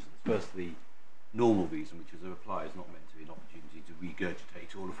two reasons. First, the normal reason, which is a reply is not meant to be an opportunity to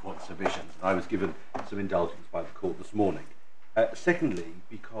regurgitate all of one's submissions. I was given some indulgence by the court this morning. Secondly,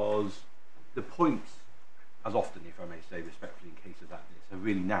 because the points, as often, if I may say respectfully, in cases like this, are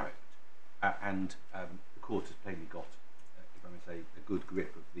really narrowed, and the court has plainly got, if I may say, a good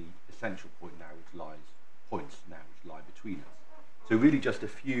grip of the essential point now, which lie between us. So really just a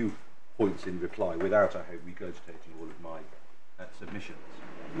few points in reply, without, I hope, regurgitating all of my submissions.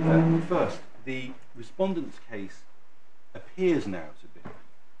 First, the respondent's case appears now to be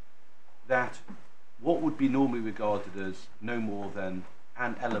that what would be normally regarded as no more than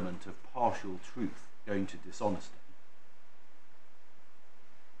an element of partial truth going to dishonesty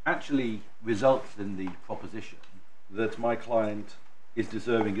actually results in the proposition that my client is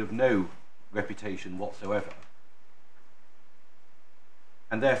deserving of no reputation whatsoever,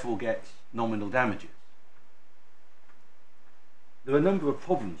 and therefore gets nominal damages. There are a number of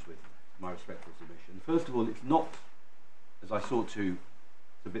problems with my respectful submission. First of all, it's not, as I sought to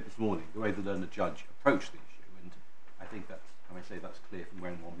submit this morning, the way the learned judge approached the issue, and I think that's, I may say that's clear from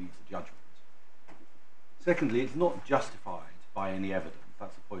when one reads the judgment. Secondly, it's not justified by any evidence.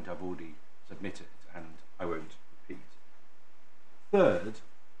 That's a point I've already submitted, and I won't repeat. Third,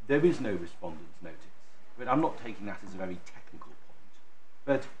 there is no respondent's notice. But I'm not taking that as a very technical point,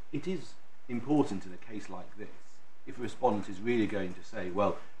 but it is important in a case like this, if a respondent is really going to say,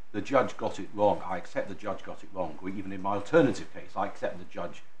 well, the judge got it wrong, I accept the judge got it wrong, or even in my alternative case, I accept the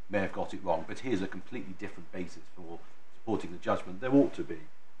judge may have got it wrong, but here's a completely different basis for supporting the judgment, there ought to be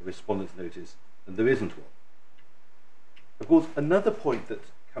a respondent's notice, and there isn't one. Of course, another point that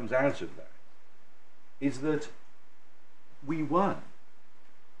comes out of that is that we won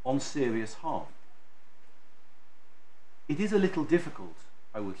on serious harm. It is a little difficult,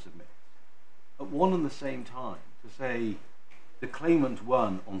 I would submit, at one and the same time to say the claimant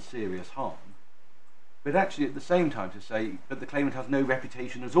won on serious harm, but actually at the same time to say that the claimant has no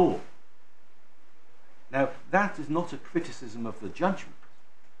reputation at all. Now, that is not a criticism of the judgment,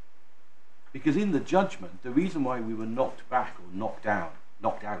 because in the judgment, the reason why we were knocked back or knocked out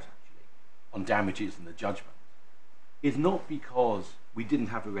actually, on damages in the judgment, is not because we didn't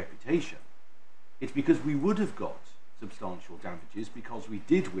have a reputation, It's because we would have got substantial damages because we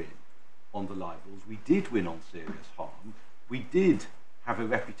did win on the libels, we did win on serious harm, we did have a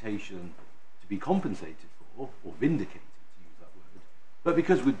reputation to be compensated for, or vindicated, to use that word, but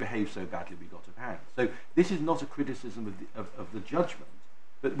because we'd behaved so badly we got a pound. So this is not a criticism of the judgment,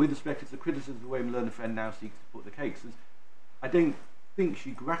 but with respect, it's a criticism of the way my learned friend now seeks to put the case. I don't think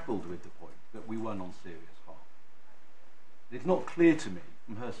she grappled with the point that we won on serious harm. It's not clear to me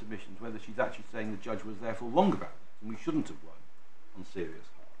from her submissions whether she's actually saying the judge was therefore wrong about that, and we shouldn't have won on serious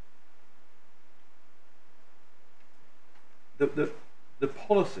harm. The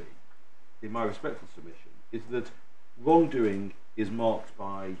policy, in my respectful submission, is that wrongdoing is marked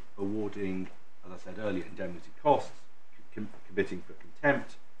by awarding, as I said earlier, indemnity costs, committing for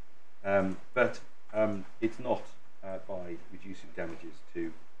contempt, but it's not by reducing damages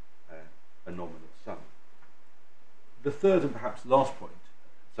to a nominal sum. The third and perhaps last point,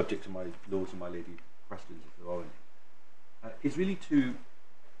 subject to my lords and my lady questions if there are any, is really to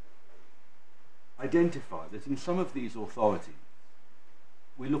identify that in some of these authorities,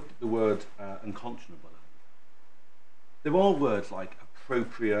 we looked at the word unconscionable. There are words like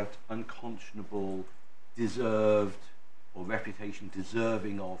appropriate, unconscionable, deserved, or reputation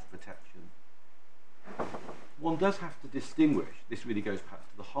deserving of protection. One does have to distinguish, this really goes perhaps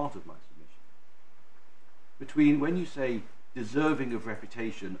to the heart of my submission, between when you say deserving of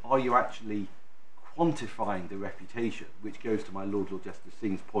reputation, are you actually quantifying the reputation, which goes to my Lord Justice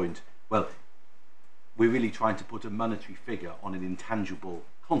Singh's point, well, we're really trying to put a monetary figure on an intangible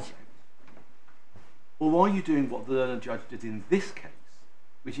concept. Or are you doing what the learned judge did in this case,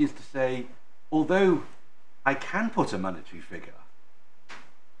 which is to say, although I can put a monetary figure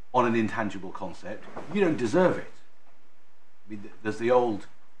on an intangible concept, you don't deserve it. I mean, there's the old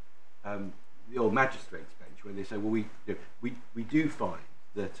magistrates bench where they say, well, we do find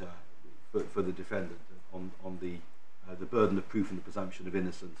that for the defendant on the burden of proof and the presumption of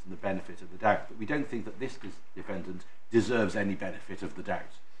innocence and the benefit of the doubt, but we don't think that this defendant deserves any benefit of the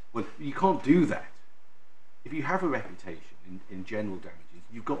doubt. Well, you can't do that. If you have a reputation in general damages,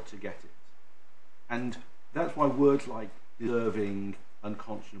 you've got to get it. And that's why words like deserving,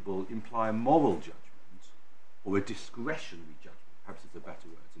 unconscionable imply a moral judgment or a discretionary judgment, perhaps it's a better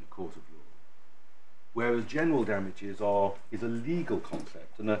word, in a court of law. Whereas general damages is a legal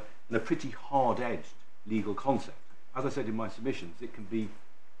concept and a pretty hard-edged legal concept. As I said in my submissions, it can be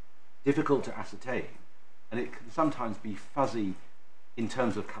difficult to ascertain and it can sometimes be fuzzy in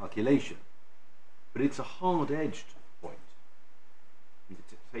terms of calculation, but it's a hard-edged point.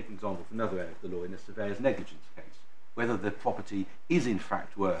 Take an example from another area of the law in a surveyor's negligence case, whether the property is in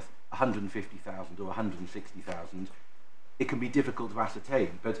fact worth 150,000 or 160,000, it can be difficult to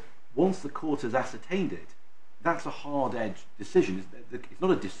ascertain, but once the court has ascertained it, that's a hard-edged decision. It's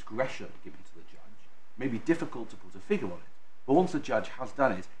not a discretion given to the judge. It may be difficult to put a figure on it, but once the judge has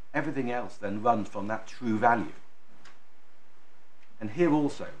done it, everything else then runs from that true value. And here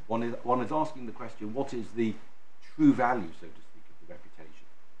also, one is asking the question, what is the true value, so to speak, of the reputation?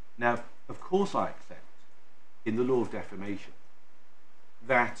 Now, of course I accept, in the law of defamation,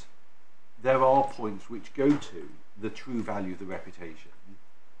 that there are points which go to the true value of the reputation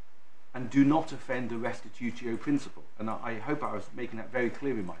and do not offend the restitutio principle. And I hope I was making that very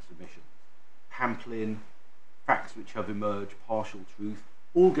clear in my submission. Pamphlet, facts which have emerged, partial truth,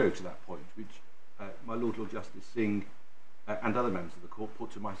 all go to that point, which my Lord Justice Singh and other members of the court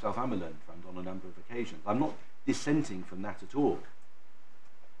put to myself and my learned friend on a number of occasions. I'm not dissenting from that at all.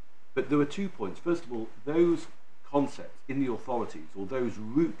 But there are 2 points. First of all, those concepts in the authorities, or those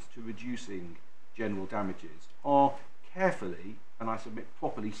routes to reducing general damages, are carefully, and I submit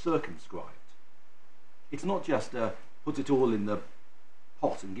properly, circumscribed. It's not just put it all in the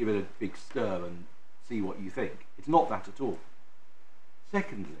pot and give it a big stir and see what you think. It's not that at all.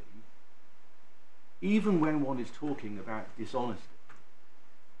 Secondly, even when one is talking about dishonesty,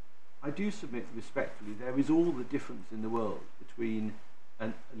 I do submit respectfully there is all the difference in the world between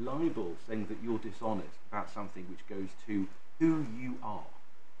a libel saying that you're dishonest about something which goes to who you are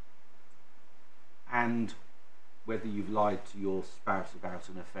and whether you've lied to your spouse about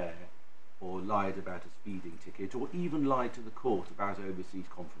an affair or lied about a speeding ticket or even lied to the court about overseas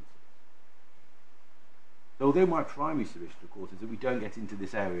conferences. So although my primary submission, of course, is that we don't get into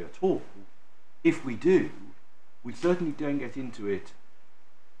this area at all, if we do, we certainly don't get into it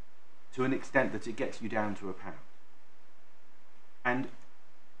to an extent that it gets you down to a pound. And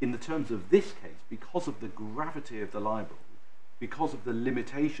in the terms of this case, because of the gravity of the libel, because of the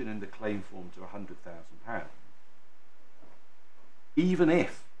limitation in the claim form to £100,000, even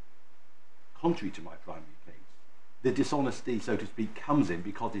if, contrary to my primary case, the dishonesty, so to speak, comes in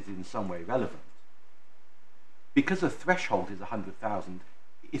because it is in some way relevant, because the threshold is 100,000,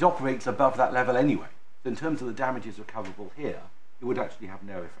 it operates above that level anyway. So in terms of the damages recoverable here, it would actually have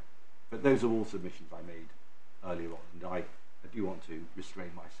no effect. But those are all submissions I made earlier on, and I do want to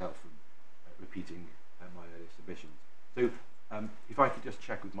restrain myself from repeating my earlier submissions. So if I could just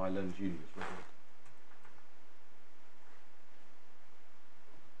check with my learned juniors whether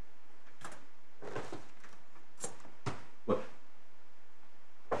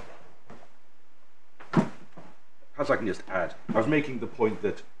as I can just add, I was making the point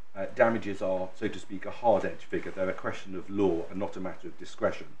that damages are, so to speak, a hard-edged figure. They're a question of law and not a matter of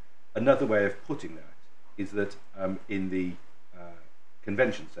discretion. Another way of putting that is that in the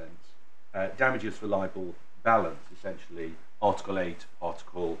convention sense, damages for libel balance essentially Article 8,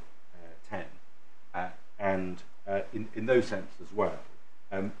 Article 10, and in those sense as well,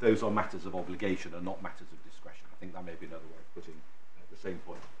 those are matters of obligation and not matters of discretion. I think that may be another way of putting the same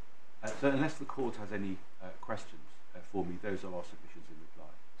point. So unless the court has any questions for me, those are our submissions in reply.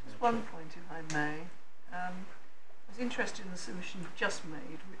 Just one point, if I may. I was interested in the submission you just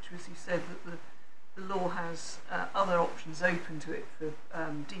made, which was you said that the law has other options open to it for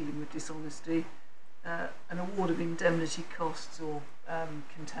dealing with dishonesty, an award of indemnity costs or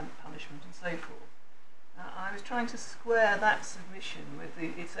contempt punishment and so forth. I was trying to square that submission with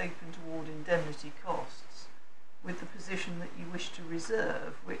it's open to award indemnity costs with the position that you wish to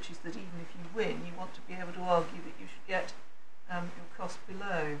reserve, which is that even if you win, you want to be able to argue that you should get your cost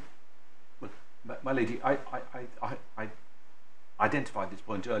below. Well, my lady, I identified this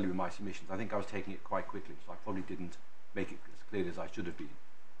point earlier in my submissions. I think I was taking it quite quickly, so I probably didn't make it as clear as I should have been.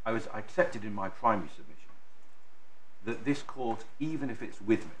 I accepted in my primary submission that this court, even if it's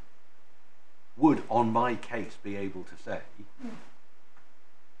with me, would, on my case, be able to say,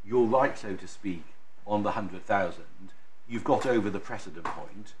 you're right, so to speak, on the 100,000, you've got over the precedent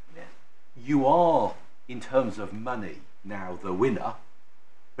point. Yeah. You are, in terms of money, now the winner,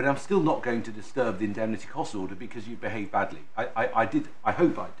 but I'm still not going to disturb the indemnity cost order because you behaved badly. I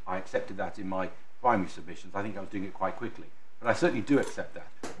hope I accepted that in my primary submissions. I think I was doing it quite quickly, but I certainly do accept that.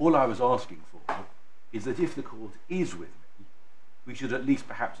 All I was asking for is that if the court is with me, we should at least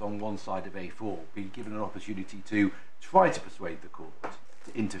perhaps on one side of A4 be given an opportunity to try to persuade the court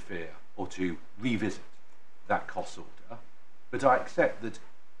to interfere or to revisit that cost order. But I accept that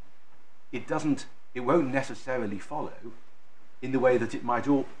it won't necessarily follow in the way that it might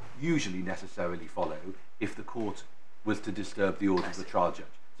usually necessarily follow if the court was to disturb the order of the trial judge.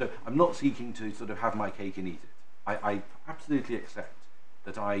 So I'm not seeking to sort of have my cake and eat it. I absolutely accept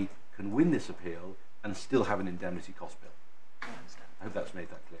that I can win this appeal and still have an indemnity cost bill. I understand. I hope that's made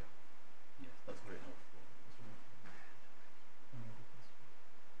that clear. Yes, that's very helpful.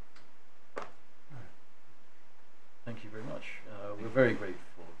 Thank you very much. We're very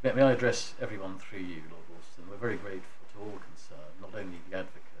grateful. May I address everyone through you, Lord Wolston? We're very grateful to all concerned, not only the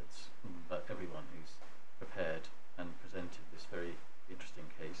advocates, but everyone who's prepared and presented this very interesting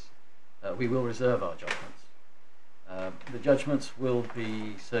case. We will reserve our judgments. The judgments will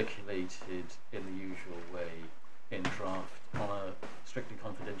be circulated in the usual way in draft on a strictly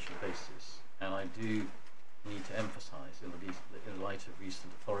confidential basis, and I do need to emphasise in light of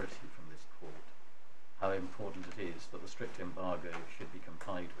recent authority from this court how important it is that the strict embargo should be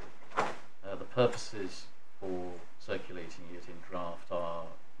complied with. The purposes for circulating it in draft are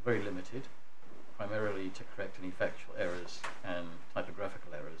very limited, primarily to correct any factual errors and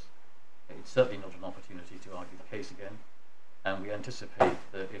typographical errors. It's certainly not an opportunity to argue the case again, and we anticipate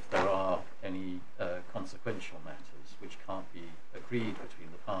that if there are any consequential matters which can't be agreed between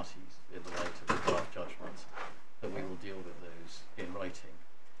the parties in the light of the draft judgments, that we will deal with those in writing,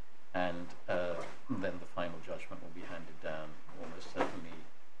 and then the final judgment will be handed down almost certainly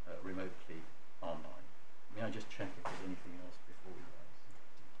remotely online. May I just check if there's anything else before we rise?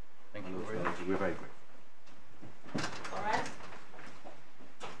 Thank you very much. We're very grateful.